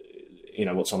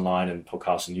 what's online and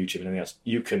podcasts and YouTube and anything else.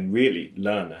 You can really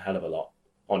learn a hell of a lot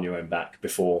on your own back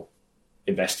before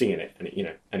investing in it,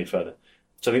 any further.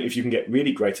 So I think if you can get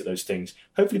really great at those things,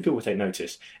 hopefully people will take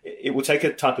notice. It will take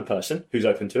a type of person who's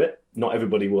open to it. Not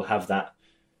everybody will have that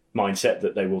mindset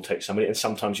that they will take somebody, and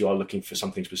sometimes you are looking for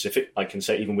something specific. I can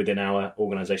say even within our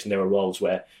organisation, there are roles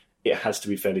where it has to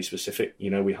be fairly specific.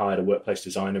 We hired a workplace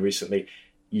designer recently.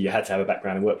 You had to have a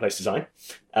background in workplace design.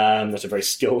 That's a very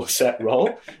skill set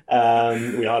role.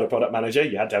 We hired a product manager.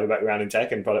 You had to have a background in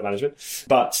tech and product management.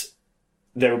 But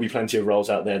there will be plenty of roles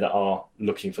out there that are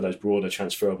looking for those broader,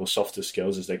 transferable, softer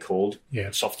skills, as they're called.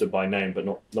 Yeah. Softer by name, but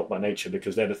not by nature,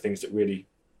 because they're the things that really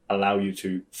allow you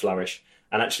to flourish.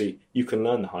 And actually, you can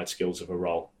learn the hard skills of a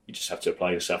role. You just have to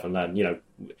apply yourself and learn.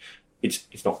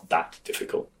 It's not that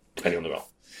difficult, depending on the role.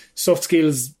 Soft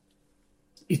skills,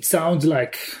 it sounds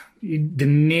like the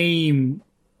name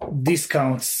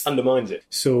discounts. Undermines it.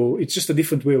 So it's just a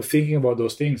different way of thinking about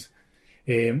those things.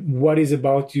 What is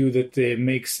about you that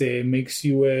makes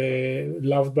you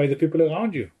loved by the people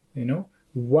around you?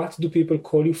 What do people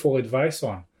call you for advice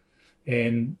on?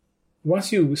 And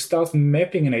once you start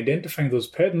mapping and identifying those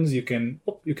patterns, you can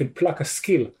pluck a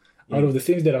skill out of the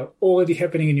things that are already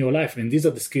happening in your life, and these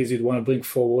are the skills you'd want to bring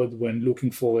forward when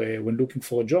looking for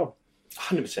a job.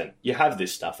 100%. You have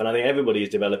this stuff, and I think everybody is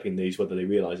developing these, whether they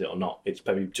realise it or not. It's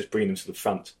probably just bringing them to the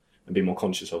front and be more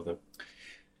conscious of them.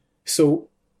 So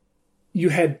you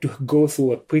had to go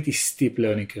through a pretty steep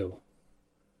learning curve.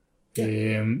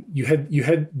 Yeah. You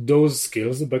had those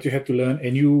skills, but you had to learn a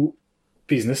new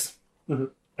business,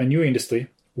 a new industry,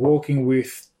 working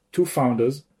with two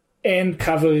founders, and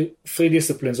cover 3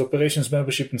 disciplines: operations,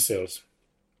 membership, and sales.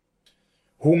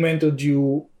 Who mentored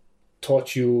you,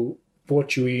 taught you,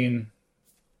 brought you in?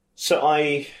 So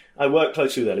I work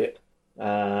closely with Elliot.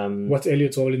 What's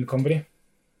Elliot's role in the company?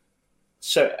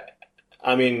 So,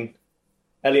 Elliot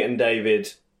and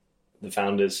David, the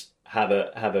founders, have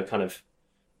a kind of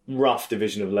rough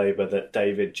division of labour that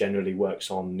David generally works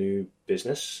on new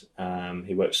business.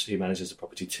 He manages the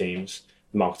property teams,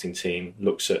 the marketing team,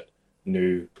 looks at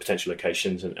new potential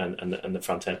locations and the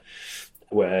front end,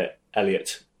 where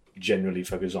Elliot generally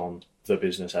focuses on the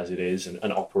business as it is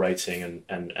and operating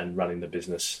and running the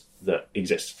business that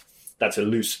exists. That's a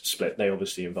loose split. They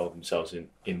obviously involve themselves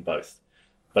in both.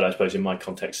 But I suppose in my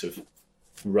context of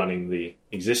running the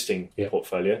existing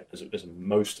portfolio, as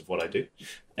most of what I do,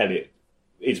 Elliot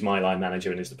is my line manager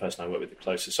and is the person I work with the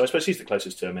closest. So I suppose he's the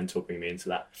closest to a mentor, bringing me into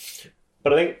that.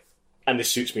 But I think, and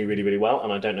this suits me really, really well,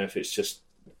 and I don't know if it's just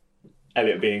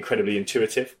Elliot being incredibly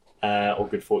intuitive or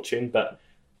good fortune, but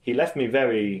he left me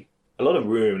a lot of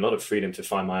room, a lot of freedom to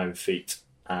find my own feet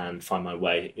and find my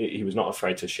way. He was not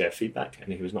afraid to share feedback,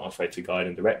 and he was not afraid to guide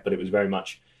and direct, but it was very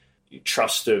much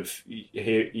trust of,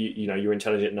 you're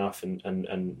intelligent enough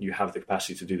and you have the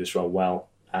capacity to do this role well.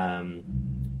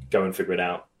 Go and figure it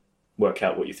out, work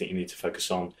out what you think you need to focus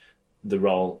on. The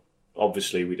role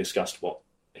obviously we discussed what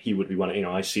he would be wanting. You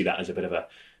know, I see that as a bit of a,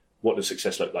 what does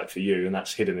success look like for you? And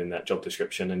that's hidden in that job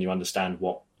description, and you understand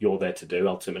what you're there to do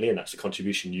ultimately, and that's the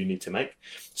contribution you need to make.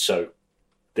 So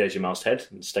there's your masthead,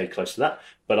 and stay close to that.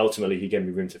 But ultimately, he gave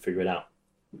me room to figure it out.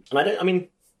 And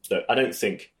I don't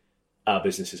think our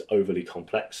business is overly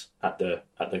complex at the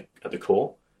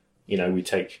core. You know, we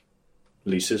take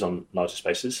leases on larger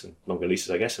spaces and longer leases,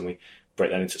 I guess, and we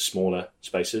break that into smaller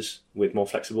spaces with more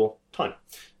flexible time.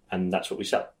 And that's what we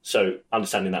sell. So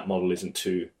understanding that model isn't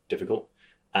too difficult,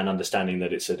 and understanding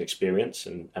that it's an experience.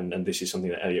 And this is something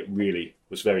that Elliot really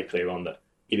was very clear on, that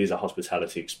it is a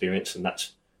hospitality experience. And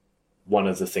that's one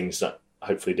of the things that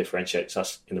hopefully differentiates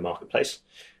us in the marketplace,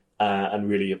 and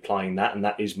really applying that. And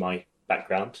that is my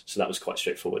background. So that was quite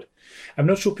straightforward. I'm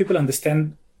not sure people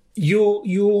understand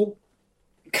you're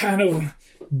kind of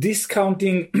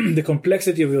discounting the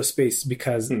complexity of your space,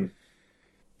 because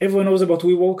everyone knows about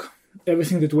WeWork,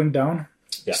 everything that went down.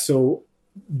 Yeah. So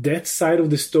that side of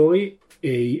the story,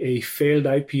 a failed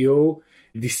IPO,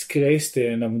 disgraced,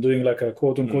 and I'm doing like a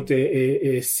quote unquote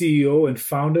a CEO and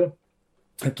founder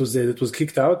that was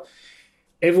kicked out.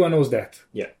 Everyone knows that.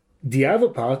 Yeah. The other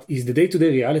part is the day-to-day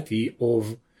reality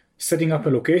of setting up a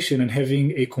location and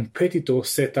having a competitor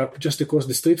set up just across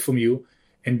the street from you,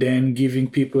 and then giving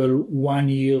people 1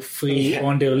 year free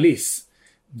on their lease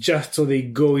just so they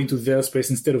go into their space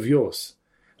instead of yours.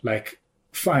 Like,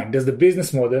 fine, there's the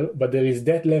business model, but there is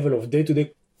that level of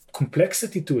day-to-day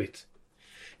complexity to it.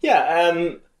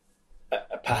 Yeah,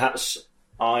 perhaps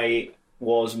I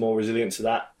was more resilient to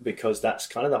that because that's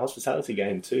kind of the hospitality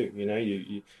game too. You know,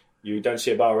 you don't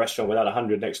see a bar or restaurant without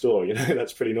 100 next door. You know,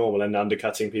 that's pretty normal, and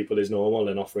undercutting people is normal,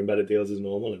 and offering better deals is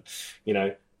normal, and you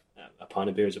know, a pint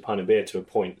of beer is a pint of beer to a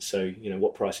point. So you know,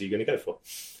 what price are you going to go for?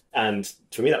 And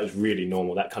for me, that was really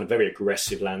normal. That kind of very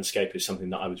aggressive landscape is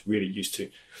something that I was really used to.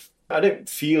 I don't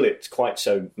feel it quite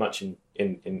so much in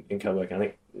co-working. I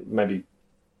think maybe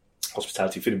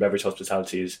hospitality, food and beverage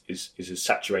hospitality is as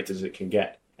saturated as it can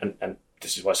get, and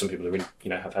this is why some people are really, you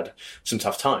know, have had some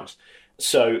tough times.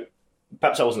 So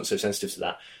perhaps I wasn't so sensitive to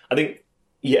that. I think,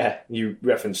 yeah, you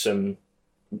referenced some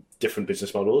different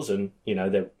business models, and you know,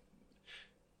 the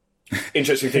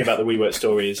interesting thing about the WeWork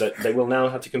story is that they will now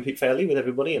have to compete fairly with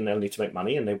everybody, and they'll need to make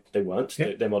money, and they weren't.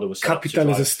 Yeah. Their model was set capital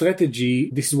as a strategy.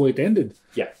 This is where it ended.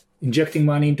 Yeah. Injecting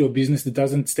money into a business that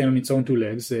doesn't stand on its own two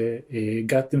legs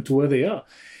got them to where they are.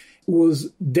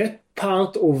 Was that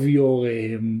part of your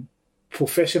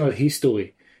professional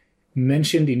history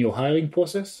mentioned in your hiring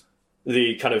process?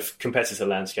 The kind of competitor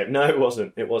landscape? No, it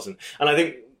wasn't. It wasn't. And I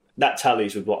think that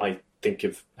tallies with what I think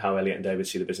of how Elliot and David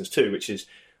see the business too, which is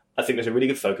I think there's a really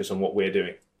good focus on what we're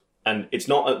doing. And it's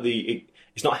not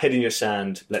it's not head in your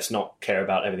sand, let's not care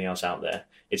about everything else out there.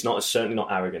 It's certainly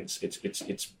not arrogance.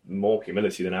 It's more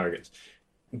humility than arrogance.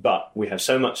 But we have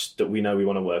so much that we know we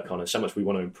want to work on, and so much we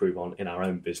want to improve on in our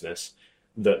own business,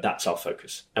 that's our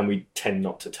focus. And we tend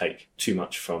not to take too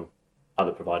much from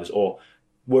other providers or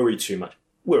worry too much.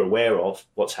 We're aware of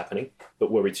what's happening,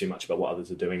 but worry too much about what others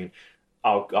are doing. And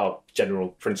our general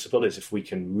principle is, if we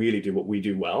can really do what we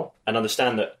do well and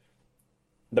understand that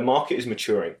the market is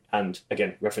maturing, and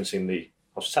again, referencing the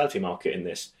hospitality market in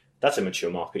this, that's a mature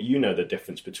market. You know the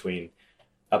difference between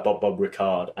a Bob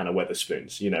Ricard and a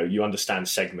Wetherspoons. You know, you understand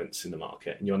segments in the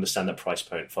market, and you understand that price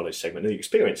point follows segment, and the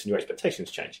experience and your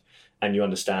expectations change. And you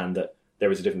understand that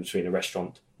there is a difference between a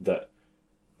restaurant that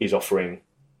is offering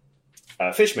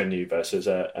a fish menu versus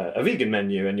a vegan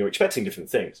menu, and you're expecting different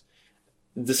things.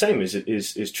 The same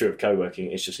is true of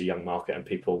co-working. It's just a young market, and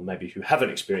people maybe who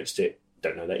haven't experienced it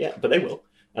don't know that yet, but they will,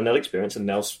 and they'll experience, and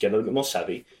they'll get a little bit more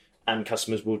savvy, and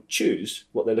customers will choose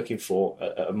what they're looking for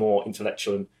at a more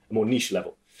intellectual and a more niche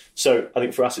level. So I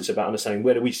think for us, it's about understanding,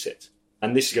 where do we sit?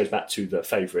 And this goes back to the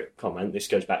favourite comment. This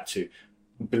goes back to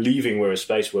believing we're a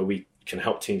space where we can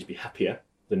help teams be happier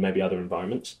than maybe other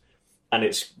environments. And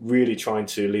it's really trying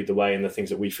to lead the way in the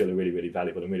things that we feel are really, really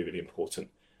valuable and really, really important.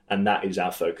 And that is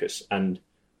our focus. And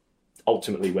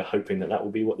ultimately, we're hoping that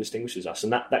will be what distinguishes us.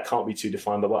 And that can't be too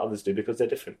defined by what others do, because they're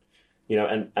different. You know,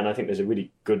 and I think there's a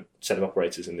really good set of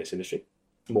operators in this industry.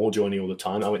 More joining all the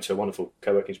time. I went to a wonderful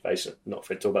co-working space, not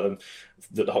afraid to talk about them,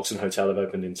 that the Hoxton Hotel have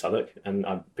opened in Southwark, and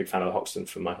I'm a big fan of the Hoxton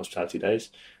from my hospitality days.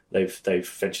 They've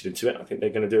ventured into it. I think they're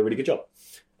going to do a really good job.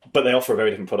 But they offer a very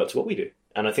different product to what we do.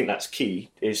 And I think that's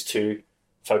key, is to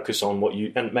focus on what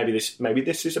you, and maybe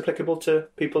this is applicable to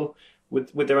people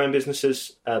with their own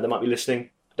businesses that might be listening,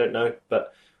 I don't know,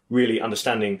 but really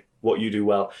understanding what you do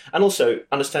well, and also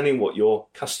understanding what your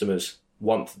customers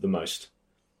want the most.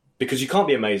 Because you can't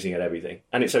be amazing at everything,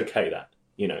 and it's okay that,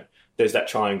 you know, there's that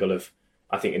triangle of,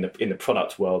 I think in the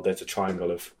product world, there's a triangle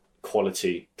of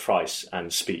quality, price,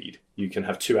 and speed. You can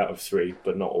have 2 out of 3,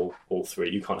 but not all 3.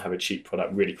 You can't have a cheap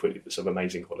product really quickly that's of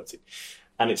amazing quality.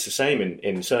 And it's the same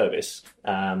in service,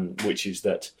 which is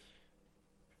that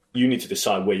you need to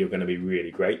decide where you're going to be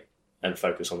really great and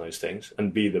focus on those things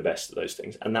and be the best at those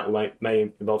things. And that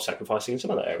may involve sacrificing in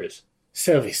some other areas.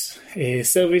 Service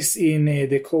in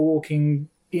the co-working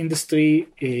industry.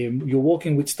 You're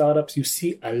working with startups. You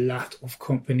see a lot of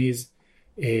companies,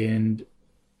 and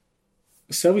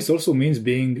service also means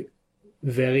being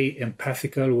very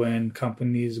empathical when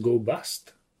companies go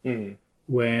bust.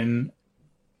 When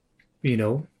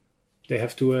they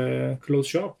have to close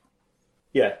shop.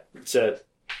 Yeah, it's a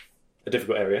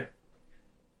difficult area.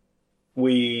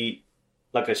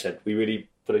 Like I said, we really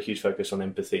put a huge focus on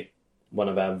empathy. One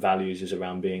of our values is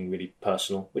around being really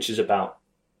personal, which is about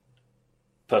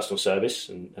personal service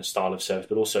and a style of service,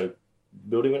 but also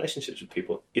building relationships with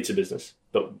people. It's a business,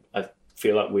 but I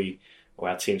feel like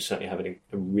our team's certainly having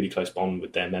a really close bond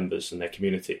with their members and their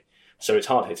community. So it's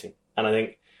hard hitting. And I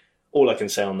think all I can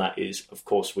say on that is, of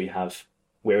course,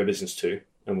 we're a business too,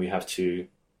 and we have to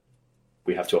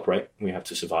operate, and we have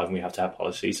to survive, and we have to have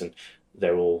policies, and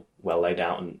they're all well laid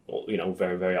out and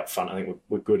very, very upfront. I think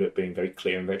we're good at being very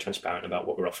clear and very transparent about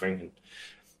what we're offering, and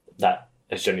that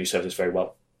has generally served us very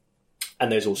well.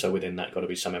 And there's also within that got to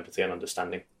be some empathy and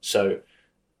understanding. So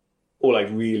all I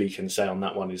really can say on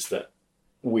that one is that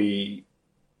we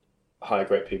hire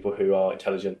great people who are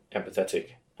intelligent, empathetic,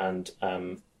 and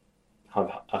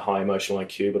have a high emotional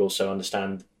IQ, but also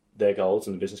understand their goals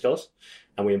and the business goals,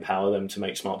 and we empower them to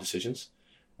make smart decisions.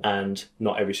 And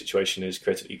not every situation is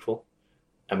created equal,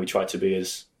 and we try to be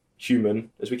as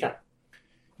human as we can.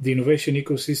 The innovation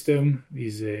ecosystem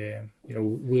is,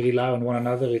 we rely on one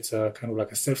another. It's a kind of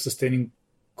like a self-sustaining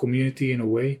community in a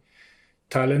way.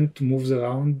 Talent moves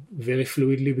around very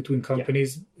fluidly between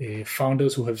companies.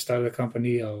 Founders who have started a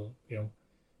company are,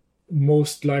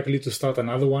 most likely to start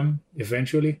another one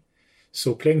eventually.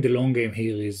 So playing the long game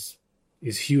here is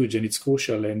huge, and it's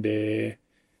crucial, and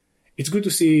it's good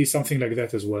to see something like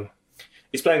that as well.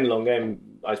 It's playing the long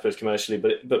game, I suppose, commercially,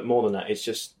 but more than that, it's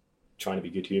just trying to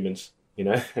be good humans,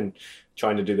 and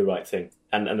trying to do the right thing.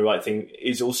 And the right thing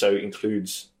also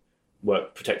includes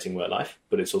protecting work life,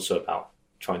 but it's also about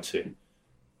trying to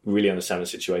really understand the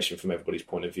situation from everybody's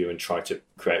point of view and try to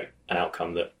create an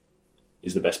outcome that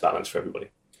is the best balance for everybody.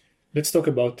 Let's talk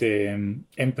about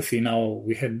empathy now.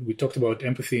 We talked about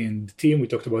empathy in the team. We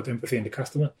talked about empathy in the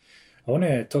customer. I want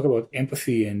to talk about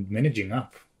empathy and managing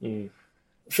up.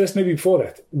 First, maybe before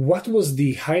that, what was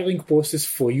the hiring process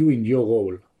for you in your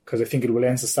role? Because I think it will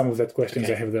answer some of that questions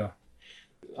I have there.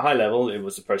 High level, it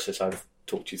was the process I've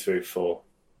talked you through for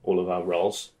all of our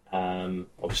roles.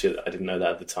 Obviously, I didn't know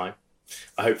that at the time.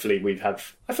 I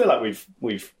feel like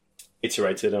we've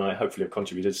iterated, and I hopefully have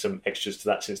contributed some extras to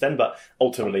that since then, but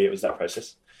ultimately it was that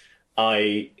process.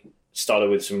 I started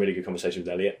with some really good conversation with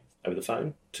Elliot over the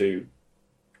phone to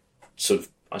sort of,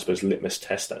 I suppose, litmus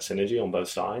test that synergy on both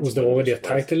sides. Was there already a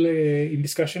title in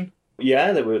discussion?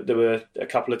 Yeah, there were a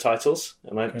couple of titles,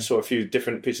 and I saw a few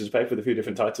different pieces of paper with a few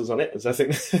different titles on it, as I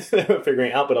think they were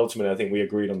figuring it out, but ultimately I think we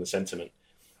agreed on the sentiment.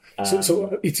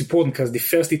 So it's important because the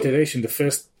first iteration, the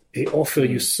first offer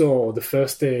you saw, the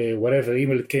first whatever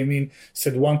email that came in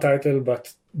said one title,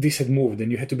 but this had moved,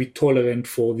 and you had to be tolerant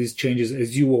for these changes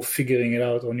as you were figuring it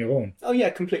out on your own. Oh yeah,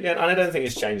 completely. And I don't think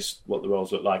it's changed what the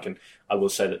roles look like. And I will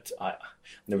say that I've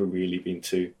never really been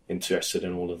too interested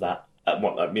in all of that. At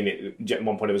one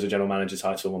point it was a general manager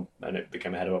title, and it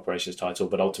became a head of operations title.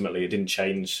 But ultimately, it didn't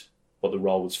change what the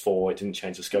role was for. It didn't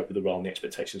change the scope of the role and the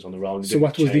expectations on the role. So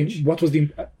what was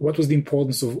the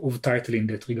importance of title in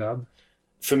that regard?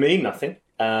 For me, nothing.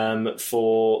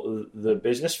 For the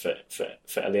business, for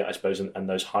Elliot, I suppose, and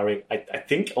those hiring, I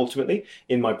think ultimately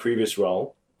in my previous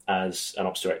role as an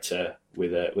ops director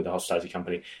with a hospitality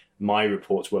company, my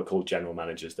reports were called general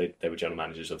managers. They were general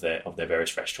managers of their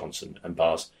various restaurants and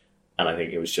bars, and I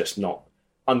think it was just not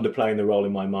underplaying the role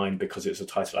in my mind because it's a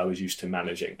title I was used to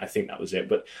managing. I think that was it.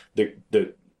 But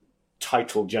the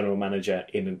title general manager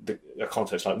in a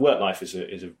context like work life is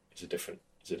a different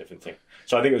thing.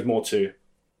 So I think it was more to,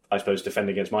 I suppose, defend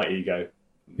against my ego,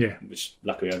 which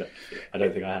luckily I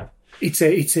don't think I have.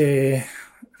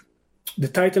 The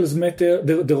titles matter.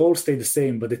 The roles stay the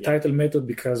same, but the title mattered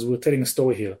because we're telling a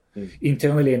story here,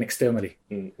 internally and externally.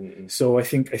 So I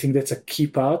think that's a key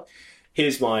part.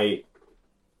 Here's my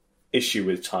issue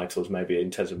with titles, maybe in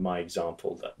terms of my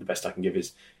example. That the best I can give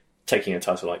is taking a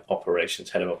title like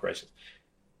operations, head of operations.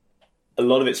 A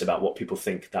lot of it's about what people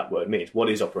think that word means. What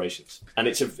is operations? And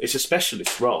it's a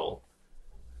specialist role.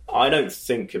 I don't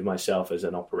think of myself as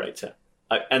an operator.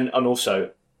 And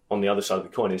also, on the other side of the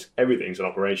coin is everything's an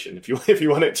operation if you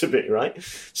want it to be, right?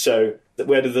 So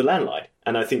where does the land lie?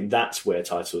 And I think that's where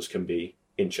titles can be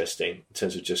interesting in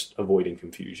terms of just avoiding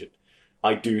confusion.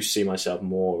 I do see myself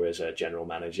more as a general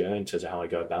manager in terms of how I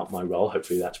go about my role.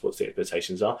 Hopefully that's what the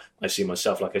expectations are. I see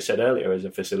myself, like I said earlier, as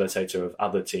a facilitator of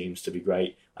other teams to be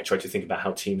great. I try to think about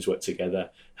how teams work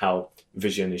together, how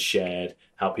vision is shared,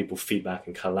 how people feedback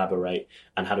and collaborate,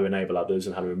 and how to enable others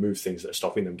and how to remove things that are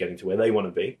stopping them getting to where they want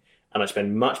to be. And I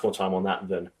spend much more time on that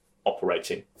than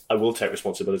operating. I will take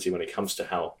responsibility when it comes to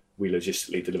how we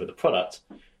logistically deliver the product,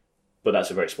 but that's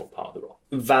a very small part of the role.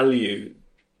 Value.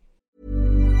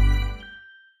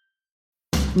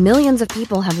 Millions of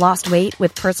people have lost weight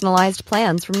with personalized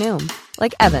plans from Noom.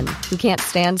 Like Evan, who can't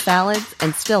stand salads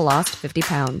and still lost 50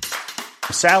 pounds.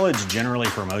 Salads generally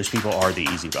for most people are the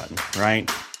easy button,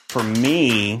 right? For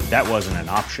me, that wasn't an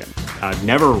option. I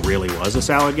never really was a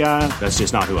salad guy. That's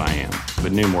just not who I am.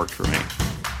 But Noom worked for me.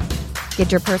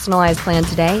 Get your personalized plan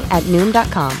today at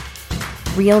Noom.com.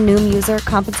 Real Noom user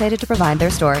compensated to provide their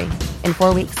story. In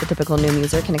 4 weeks, the typical Noom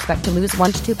user can expect to lose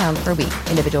 1 to 2 pounds per week.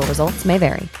 Individual results may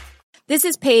vary. This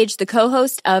is Paige, the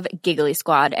co-host of Giggly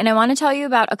Squad, and I want to tell you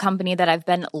about a company that I've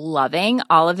been loving,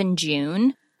 Olive &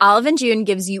 June. Olive & June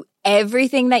gives you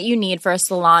everything that you need for a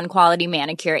salon-quality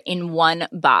manicure in one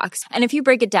box. And if you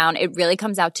break it down, it really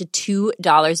comes out to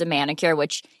 $2 a manicure,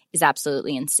 which is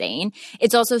absolutely insane.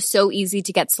 It's also so easy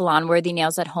to get salon-worthy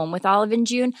nails at home with Olive &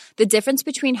 June. The difference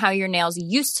between how your nails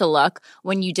used to look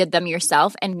when you did them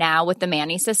yourself and now with the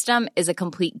Mani system is a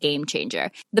complete game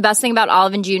changer. The best thing about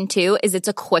Olive & June, too, is it's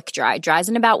a quick dry. Dries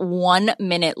in about 1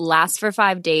 minute, lasts for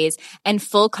 5 days, and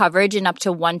full coverage in up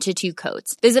to 1 to 2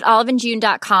 coats. Visit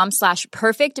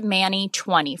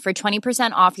oliveandjune.com/perfectmani20 for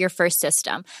 20% off your first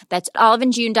system. That's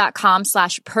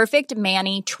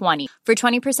oliveandjune.com/perfectmani20 for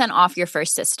 20% off your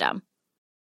first system.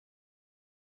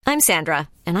 I'm Sandra,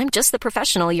 and I'm just the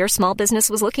professional your small business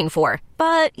was looking for.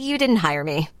 But you didn't hire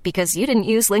me because you didn't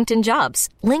use LinkedIn Jobs.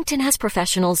 LinkedIn has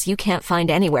professionals you can't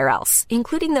find anywhere else,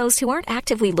 including those who aren't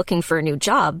actively looking for a new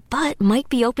job, but might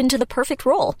be open to the perfect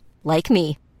role, like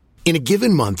me. In a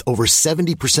given month, over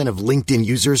 70% of LinkedIn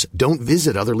users don't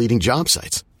visit other leading job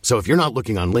sites. So if you're not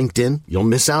looking on LinkedIn, you'll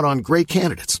miss out on great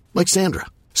candidates like Sandra.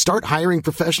 Start hiring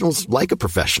professionals like a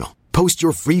professional. Post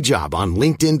your free job on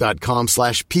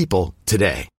linkedin.com/people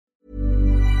today.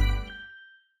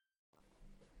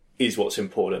 Is what's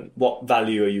important. What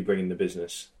value are you bringing to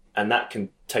business? And that can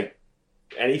take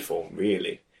any form,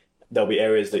 really. There'll be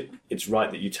areas that it's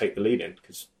right that you take the lead in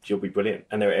because you'll be brilliant.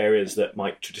 And there are areas that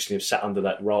might traditionally have sat under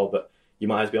that role, but you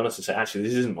might have to be honest and say, actually,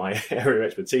 this isn't my area of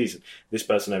expertise. This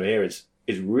person over here is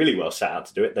really well set out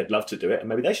to do it. They'd love to do it, and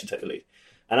maybe they should take the lead.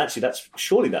 And actually,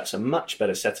 that's a much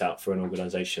better set out for an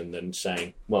organisation than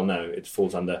saying, well, no, it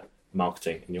falls under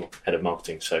marketing and you're head of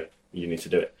marketing, so you need to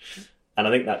do it. And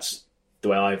I think that's the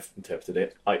way I've interpreted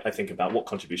it. I think about what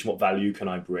contribution, what value can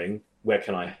I bring? Where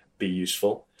can I be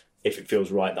useful? If it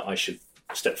feels right that I should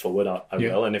step forward, I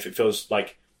will. And if it feels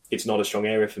like it's not a strong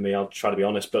area for me, I'll try to be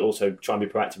honest, but also try and be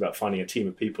proactive about finding a team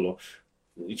of people or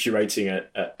curating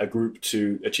a group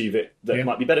to achieve it that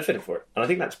might be better fitted for it. And I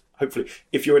think that's hopefully,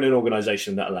 if you're in an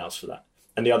organisation that allows for that.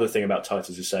 And the other thing about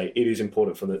titles is say it is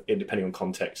important depending on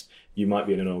context. You might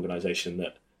be in an organisation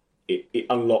that it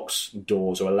unlocks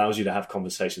doors or allows you to have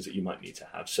conversations that you might need to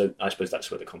have. So I suppose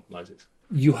that's where the compromise is.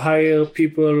 You hire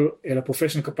people in a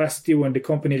professional capacity when the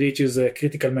company reaches a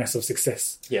critical mass of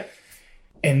success. Yeah.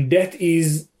 And that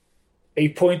is a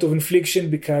point of inflection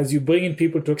because you bring in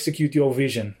people to execute your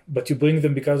vision, but you bring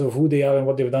them because of who they are and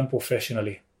what they've done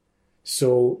professionally.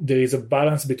 So there is a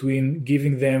balance between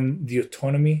giving them the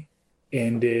autonomy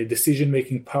and the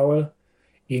decision-making power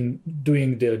in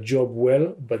doing their job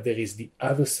well, but there is the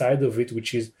other side of it,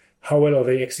 which is how well are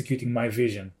they executing my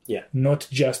vision? Yeah. Not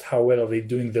just how well are they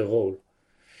doing the role.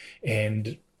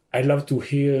 And I'd love to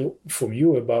hear from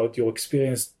you about your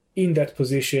experience in that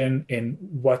position and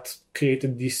what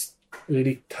created this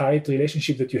really tight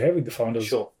relationship that you have with the founders.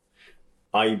 Sure.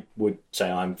 I would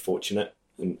say I'm fortunate,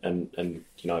 and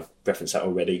I've referenced that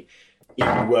already,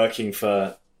 in working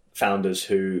for founders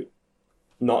who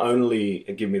not only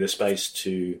give me the space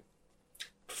to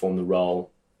perform the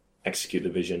role, execute the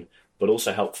vision, but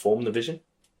also help form the vision.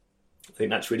 I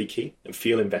think that's really key and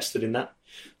feel invested in that.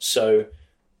 So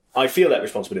I feel that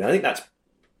responsibility. I think that's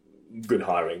good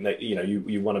hiring. That,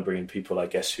 you want to bring in people, I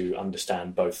guess, who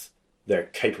understand both they're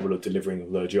capable of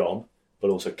delivering their job,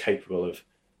 but also capable of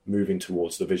moving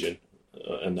towards the vision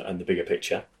and the bigger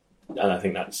picture. And I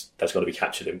think that's got to be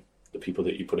captured in the people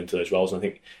that you put into those roles. And I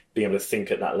think being able to think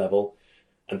at that level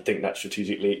and think that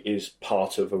strategically is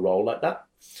part of a role like that.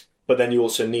 But then you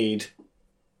also need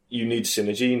you need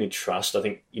synergy, you need trust. I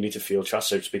think you need to feel trust.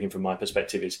 So speaking from my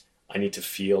perspective is I need to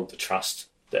feel the trust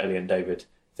that Ellie and David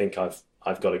think I've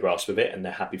got a grasp of it, and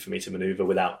they're happy for me to maneuver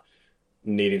without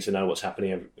needing to know what's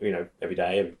happening every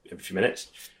day, every few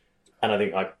minutes. And I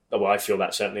think I feel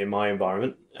that certainly in my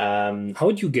environment. How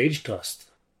would you gauge trust?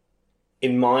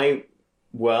 In my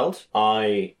world,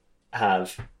 I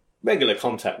have regular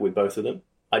contact with both of them.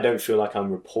 I don't feel like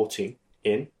I'm reporting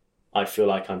in. I feel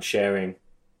like I'm sharing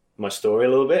my story a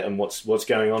little bit and what's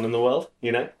going on in the world,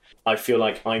 you know? I feel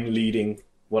like I'm leading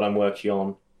what I'm working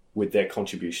on with their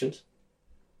contributions.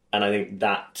 And I think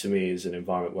that, to me, is an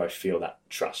environment where I feel that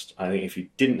trust. I think if you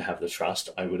didn't have the trust,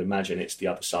 I would imagine it's the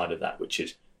other side of that, which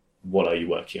is, what are you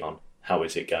working on? How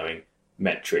is it going?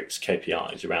 Metrics,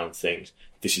 KPIs around things.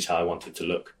 This is how I want it to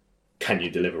look. Can you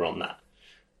deliver on that?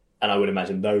 And I would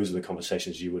imagine those are the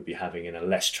conversations you would be having in a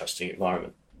less trusting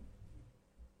environment.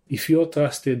 If you're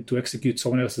trusted to execute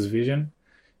someone else's vision,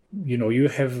 you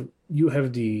have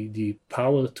the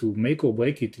power to make or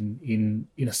break it in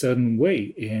a certain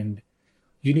way. And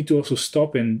you need to also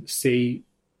stop and say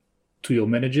to your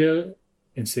manager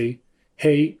and say,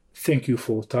 hey, thank you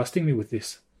for trusting me with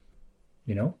this.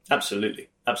 Absolutely.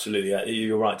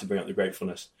 You're right to bring up the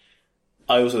gratefulness.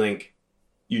 I also think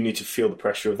you need to feel the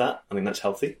pressure of that. I think that's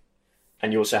healthy.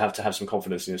 And you also have to have some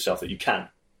confidence in yourself that you can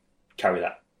carry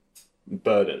that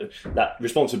burden, that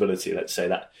responsibility, let's say,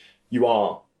 that you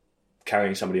are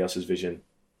carrying somebody else's vision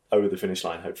over the finish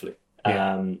line, hopefully.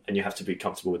 Yeah. And you have to be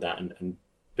comfortable with that and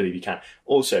believe you can.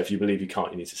 Also, if you believe you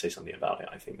can't, you need to say something about it.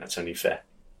 I think that's only fair.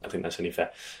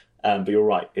 But you're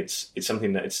right. It's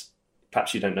something that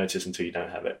perhaps you don't notice until you don't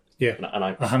have it. Yeah, and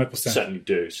I 100%. Certainly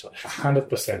do. So.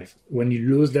 100%. When you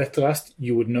lose that trust,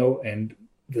 you would know, and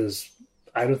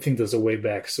I don't think there's a way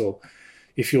back. So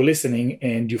if you're listening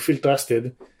and you feel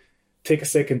trusted, take a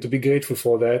second to be grateful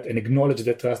for that and acknowledge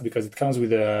that trust, because it comes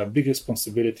with a big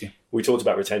responsibility. We talked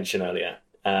about retention earlier,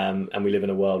 and we live in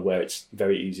a world where it's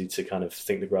very easy to kind of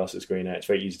think the grass is greener. It's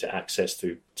very easy to access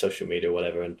through social media or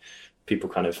whatever, and people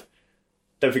kind of...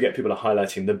 Don't forget, people are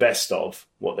highlighting the best of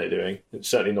what they're doing. It's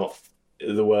certainly not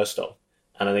the worst of.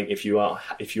 And I think if you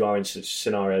are in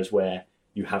scenarios where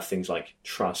you have things like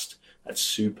trust, that's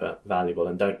super valuable.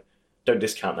 And don't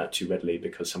discount that too readily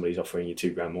because somebody's offering you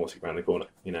 $2,000 more to around the corner.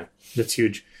 That's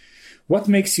huge. What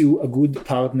makes you a good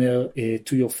partner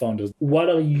to your founders? What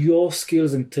are your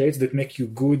skills and traits that make you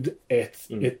good at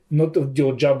not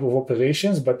your job of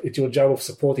operations, but at your job of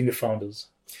supporting the founders?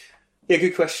 Yeah,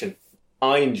 good question.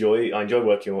 I enjoy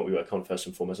working on what we work on first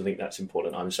and foremost. I think that's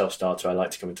important. I'm a self-starter. I like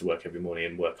to come into work every morning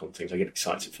and work on things. I get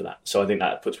excited for that. So I think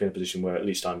that puts me in a position where at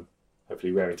least I'm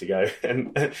hopefully raring to go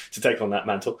and to take on that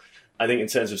mantle. I think in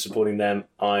terms of supporting them,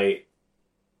 I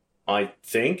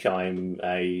think I'm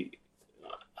a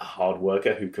hard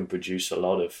worker who can produce a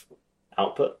lot of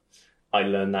output. I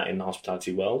learned that in the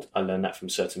hospitality world. I learned that from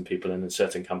certain people and in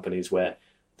certain companies where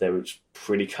they were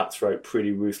pretty cutthroat,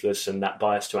 pretty ruthless, and that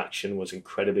bias to action was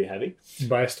incredibly heavy.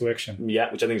 Bias to action.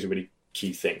 Yeah, which I think is a really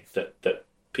key thing for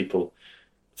people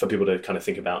to kind of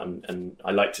think about, and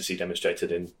I like to see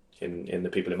demonstrated in the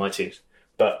people in my teams.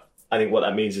 But I think what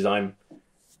that means is I'm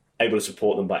able to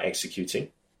support them by executing,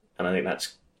 and I think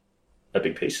that's a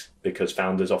big piece because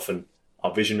founders often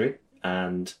are visionary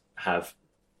and have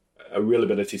a real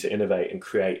ability to innovate and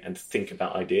create and think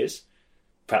about ideas.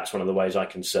 Perhaps one of the ways I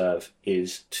can serve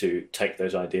is to take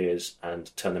those ideas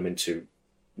and turn them into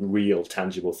real,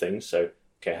 tangible things. So,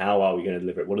 okay, how are we going to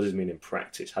deliver it? What does it mean in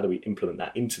practice? How do we implement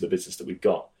that into the business that we've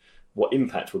got? What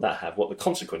impact will that have? What are the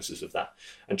consequences of that?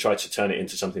 And try to turn it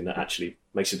into something that actually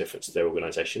makes a difference to their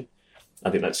organisation. I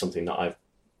think that's something that I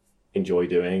enjoy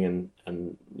doing,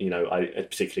 and I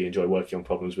particularly enjoy working on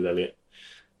problems with Elliot.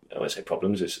 I won't say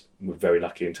problems, we're very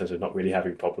lucky in terms of not really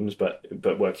having problems, but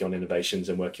working on innovations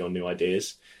and working on new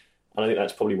ideas. And I think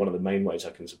that's probably one of the main ways I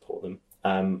can support them.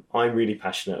 I'm really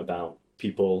passionate about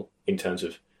people in terms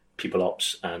of people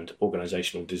ops and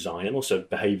organisational design and also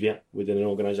behaviour within an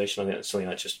organisation. I think that's something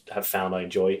I just have found I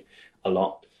enjoy a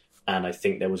lot. And I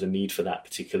think there was a need for that,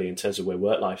 particularly in terms of where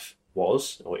work life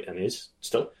was and is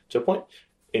still to a point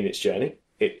in its journey.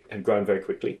 It had grown very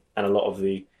quickly, and a lot of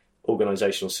the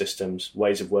organisational systems,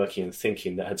 ways of working and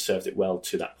thinking that had served it well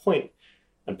to that point,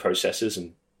 and processes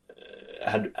and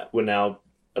were now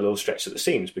a little stretched at the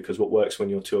seams, because what works when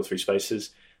you're 2 or 3 spaces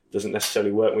doesn't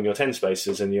necessarily work when you're 10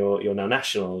 spaces and you're now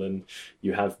national and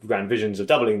you have grand visions of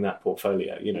doubling that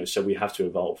portfolio. So we have to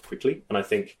evolve quickly. And I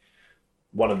think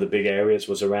one of the big areas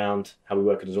was around how we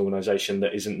work as an organisation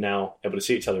that isn't now able to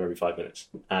see each other every 5 minutes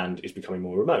and is becoming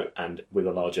more remote and with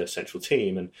a larger central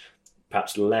team and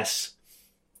perhaps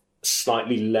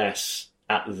slightly less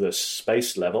at the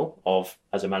space level of,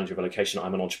 as a manager of a location,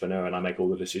 I'm an entrepreneur and I make all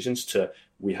the decisions, to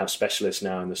we have specialists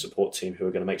now in the support team who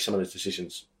are going to make some of those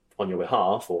decisions on your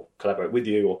behalf or collaborate with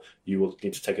you, or you will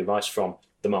need to take advice from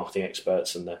the marketing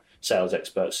experts and the sales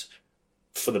experts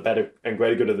for the better and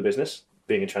greater good of the business,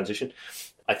 being in transition.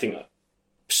 I think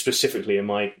specifically in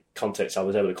my context, I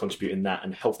was able to contribute in that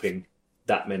and helping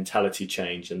that mentality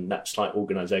change and that slight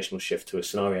organizational shift to a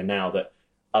scenario now that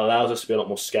allows us to be a lot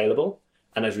more scalable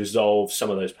and has resolved some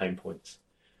of those pain points.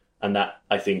 And that,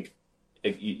 I think,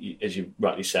 as you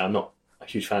rightly say, I'm not a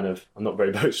huge fan of, I'm not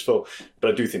very boastful,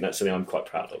 but I do think that's something I'm quite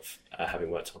proud of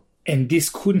having worked on. And this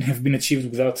couldn't have been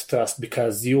achieved without trust,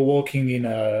 because you're working in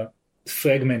a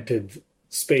fragmented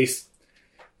space,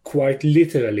 quite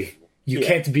literally. You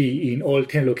can't be in all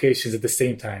 10 locations at the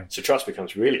same time. So trust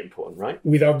becomes really important, right?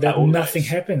 Without that, nothing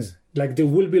happens. Like, there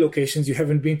will be locations you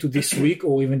haven't been to this week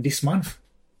or even this month.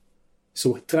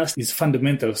 So trust is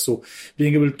fundamental. So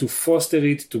being able to foster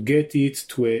it, to get it,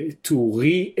 to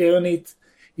re-earn it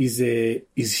is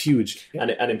huge.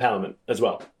 And empowerment as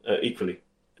well, equally,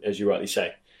 as you rightly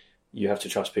say. You have to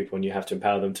trust people and you have to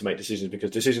empower them to make decisions,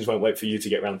 because decisions won't wait for you to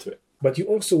get around to it. But you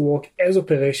also work as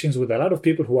operations with a lot of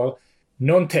people who are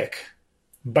non-tech,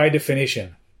 by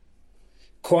definition.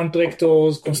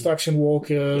 Contractors, construction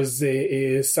workers,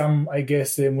 some, I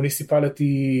guess,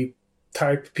 municipality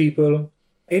type people.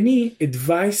 Any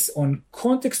advice on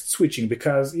context switching?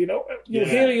 Because, you're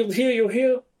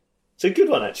here. It's a good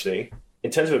one, actually.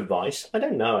 In terms of advice, I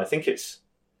don't know. I think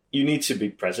you need to be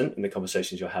present in the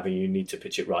conversations you're having. You need to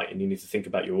pitch it right, and you need to think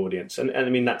about your audience. And I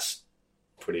mean, that's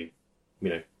pretty,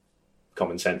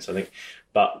 common sense, I think.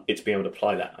 But it's being able to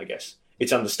apply that, I guess.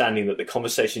 It's understanding that the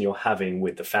conversation you're having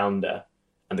with the founder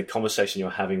and the conversation you're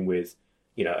having with,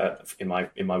 in my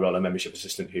role, a membership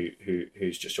assistant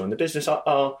who's just joined the business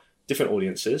are different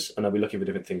audiences, and they'll be looking for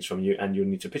different things from you, and you'll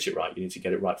need to pitch it right. You need to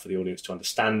get it right for the audience to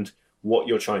understand what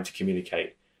you're trying to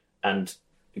communicate and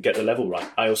get the level right.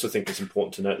 I also think it's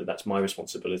important to note that that's my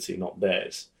responsibility, not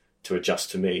theirs, to adjust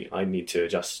to me. I need to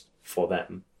adjust for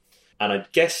them. And I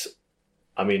guess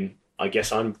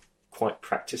I'm quite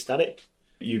practiced at it.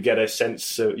 You get a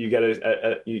sense,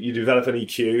 you develop an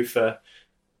EQ for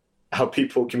how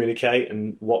people communicate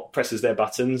and what presses their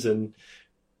buttons, and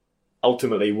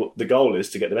ultimately the goal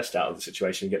is to get the best out of the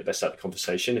situation, get the best out of the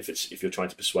conversation. If you're trying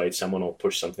to persuade someone or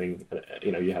push something,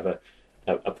 you have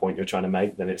a point you're trying to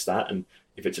make, then it's that. And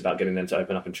if it's about getting them to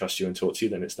open up and trust you and talk to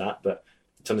you, then it's that. But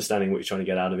it's understanding what you're trying to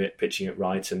get out of it, pitching it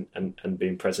right, and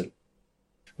being present.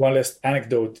 One last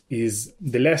anecdote is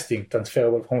the last thing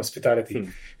transferable from hospitality.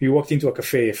 We walked into a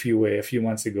cafe a few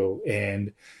months ago,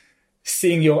 and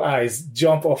seeing your eyes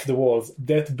jump off the walls,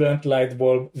 that burnt light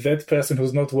bulb, that person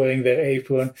who's not wearing their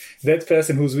apron, that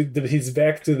person who's with his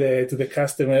back to the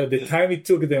customer, the time it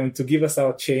took them to give us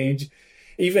our change.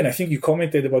 Even, I think you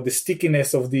commented about the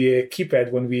stickiness of the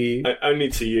keypad when we... Only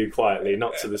to you quietly,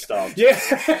 not to the staff.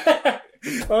 Yeah,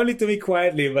 only to me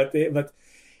quietly, but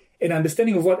an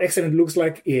understanding of what excellent looks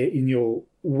like in your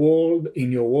world,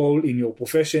 in your role, in your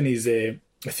profession is, I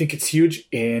think it's huge,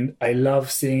 and I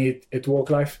love seeing it at Work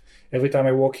Life every time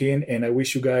I walk in, and I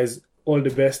wish you guys all the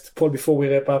best. Paul, before we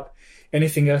wrap up,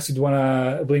 anything else you'd want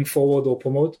to bring forward or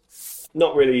promote?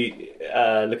 Not really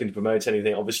looking to promote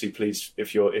anything. Obviously, please,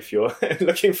 if you're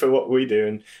looking for what we do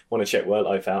and want to check Work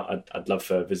Life out, I'd love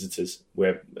for visitors.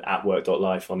 We're at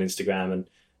work.life on Instagram,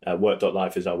 and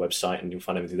work.life is our website, and you'll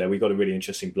find everything there. We've got a really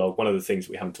interesting blog. One of the things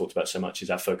we haven't talked about so much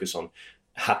is our focus on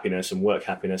happiness and work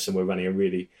happiness, and we're running a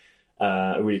really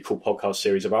cool podcast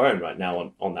series of our own right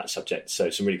now on that subject. So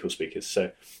some really cool speakers.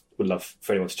 So would love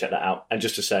for anyone to check that out. And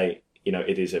just to say,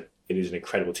 it is an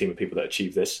incredible team of people that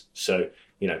achieve this. So,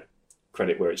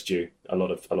 credit where it's due. A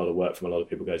lot of work from a lot of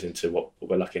people goes into what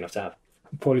we're lucky enough to have.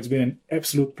 Paul, it's been an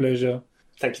absolute pleasure.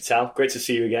 Thank you, Tal. Great to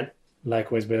see you again.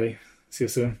 Likewise, Barry. See you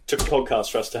soon. Took a podcast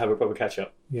for us to have a proper catch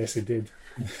up. Yes, it did.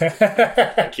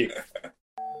 Thank you.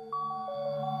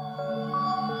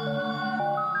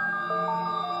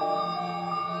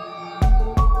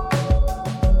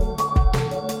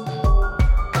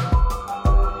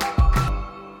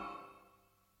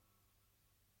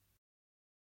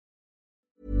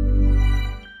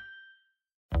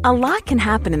 A lot can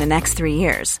happen in the next 3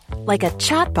 years. Like a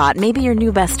chatbot may be your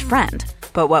new best friend.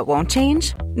 But what won't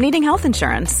change? Needing health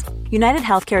insurance. United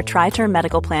Healthcare Tri-Term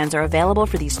Medical Plans are available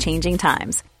for these changing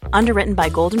times. Underwritten by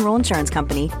Golden Rule Insurance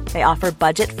Company, they offer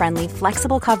budget-friendly,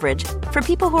 flexible coverage for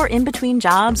people who are in between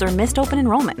jobs or missed open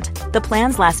enrollment. The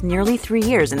plans last nearly 3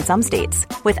 years in some states,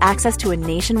 with access to a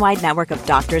nationwide network of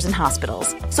doctors and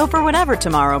hospitals. So for whatever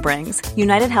tomorrow brings,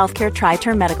 United Healthcare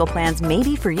Tri-Term Medical Plans may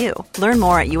be for you. Learn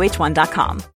more at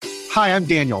uh1.com. Hi, I'm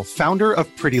Daniel, founder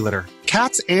of Pretty Litter.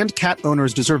 Cats and cat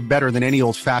owners deserve better than any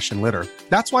old-fashioned litter.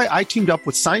 That's why I teamed up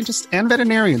with scientists and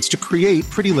veterinarians to create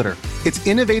Pretty Litter. Its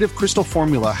innovative crystal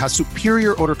formula has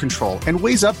superior odor control and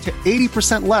weighs up to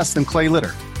 80% less than clay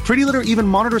litter. Pretty Litter even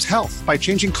monitors health by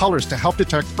changing colors to help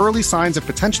detect early signs of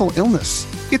potential illness.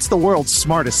 It's the world's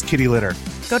smartest kitty litter.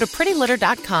 Go to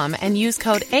prettylitter.com and use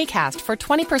code ACAST for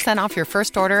 20% off your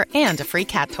first order and a free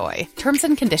cat toy. Terms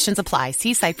and conditions apply.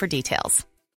 See site for details.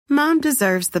 Mom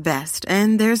deserves the best,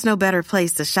 and there's no better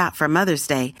place to shop for Mother's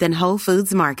Day than Whole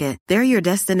Foods Market. They're your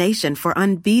destination for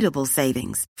unbeatable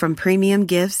savings, from premium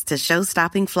gifts to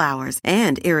show-stopping flowers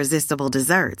and irresistible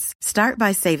desserts. Start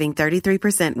by saving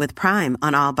 33% with Prime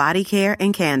on all body care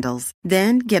and candles.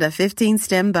 Then get a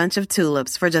 15-stem bunch of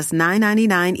tulips for just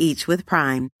 $9.99 each with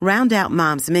Prime. Round out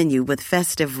Mom's menu with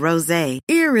festive rosé,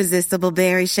 irresistible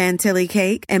berry chantilly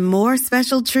cake, and more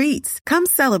special treats. Come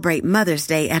celebrate Mother's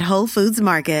Day at Whole Foods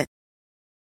Market.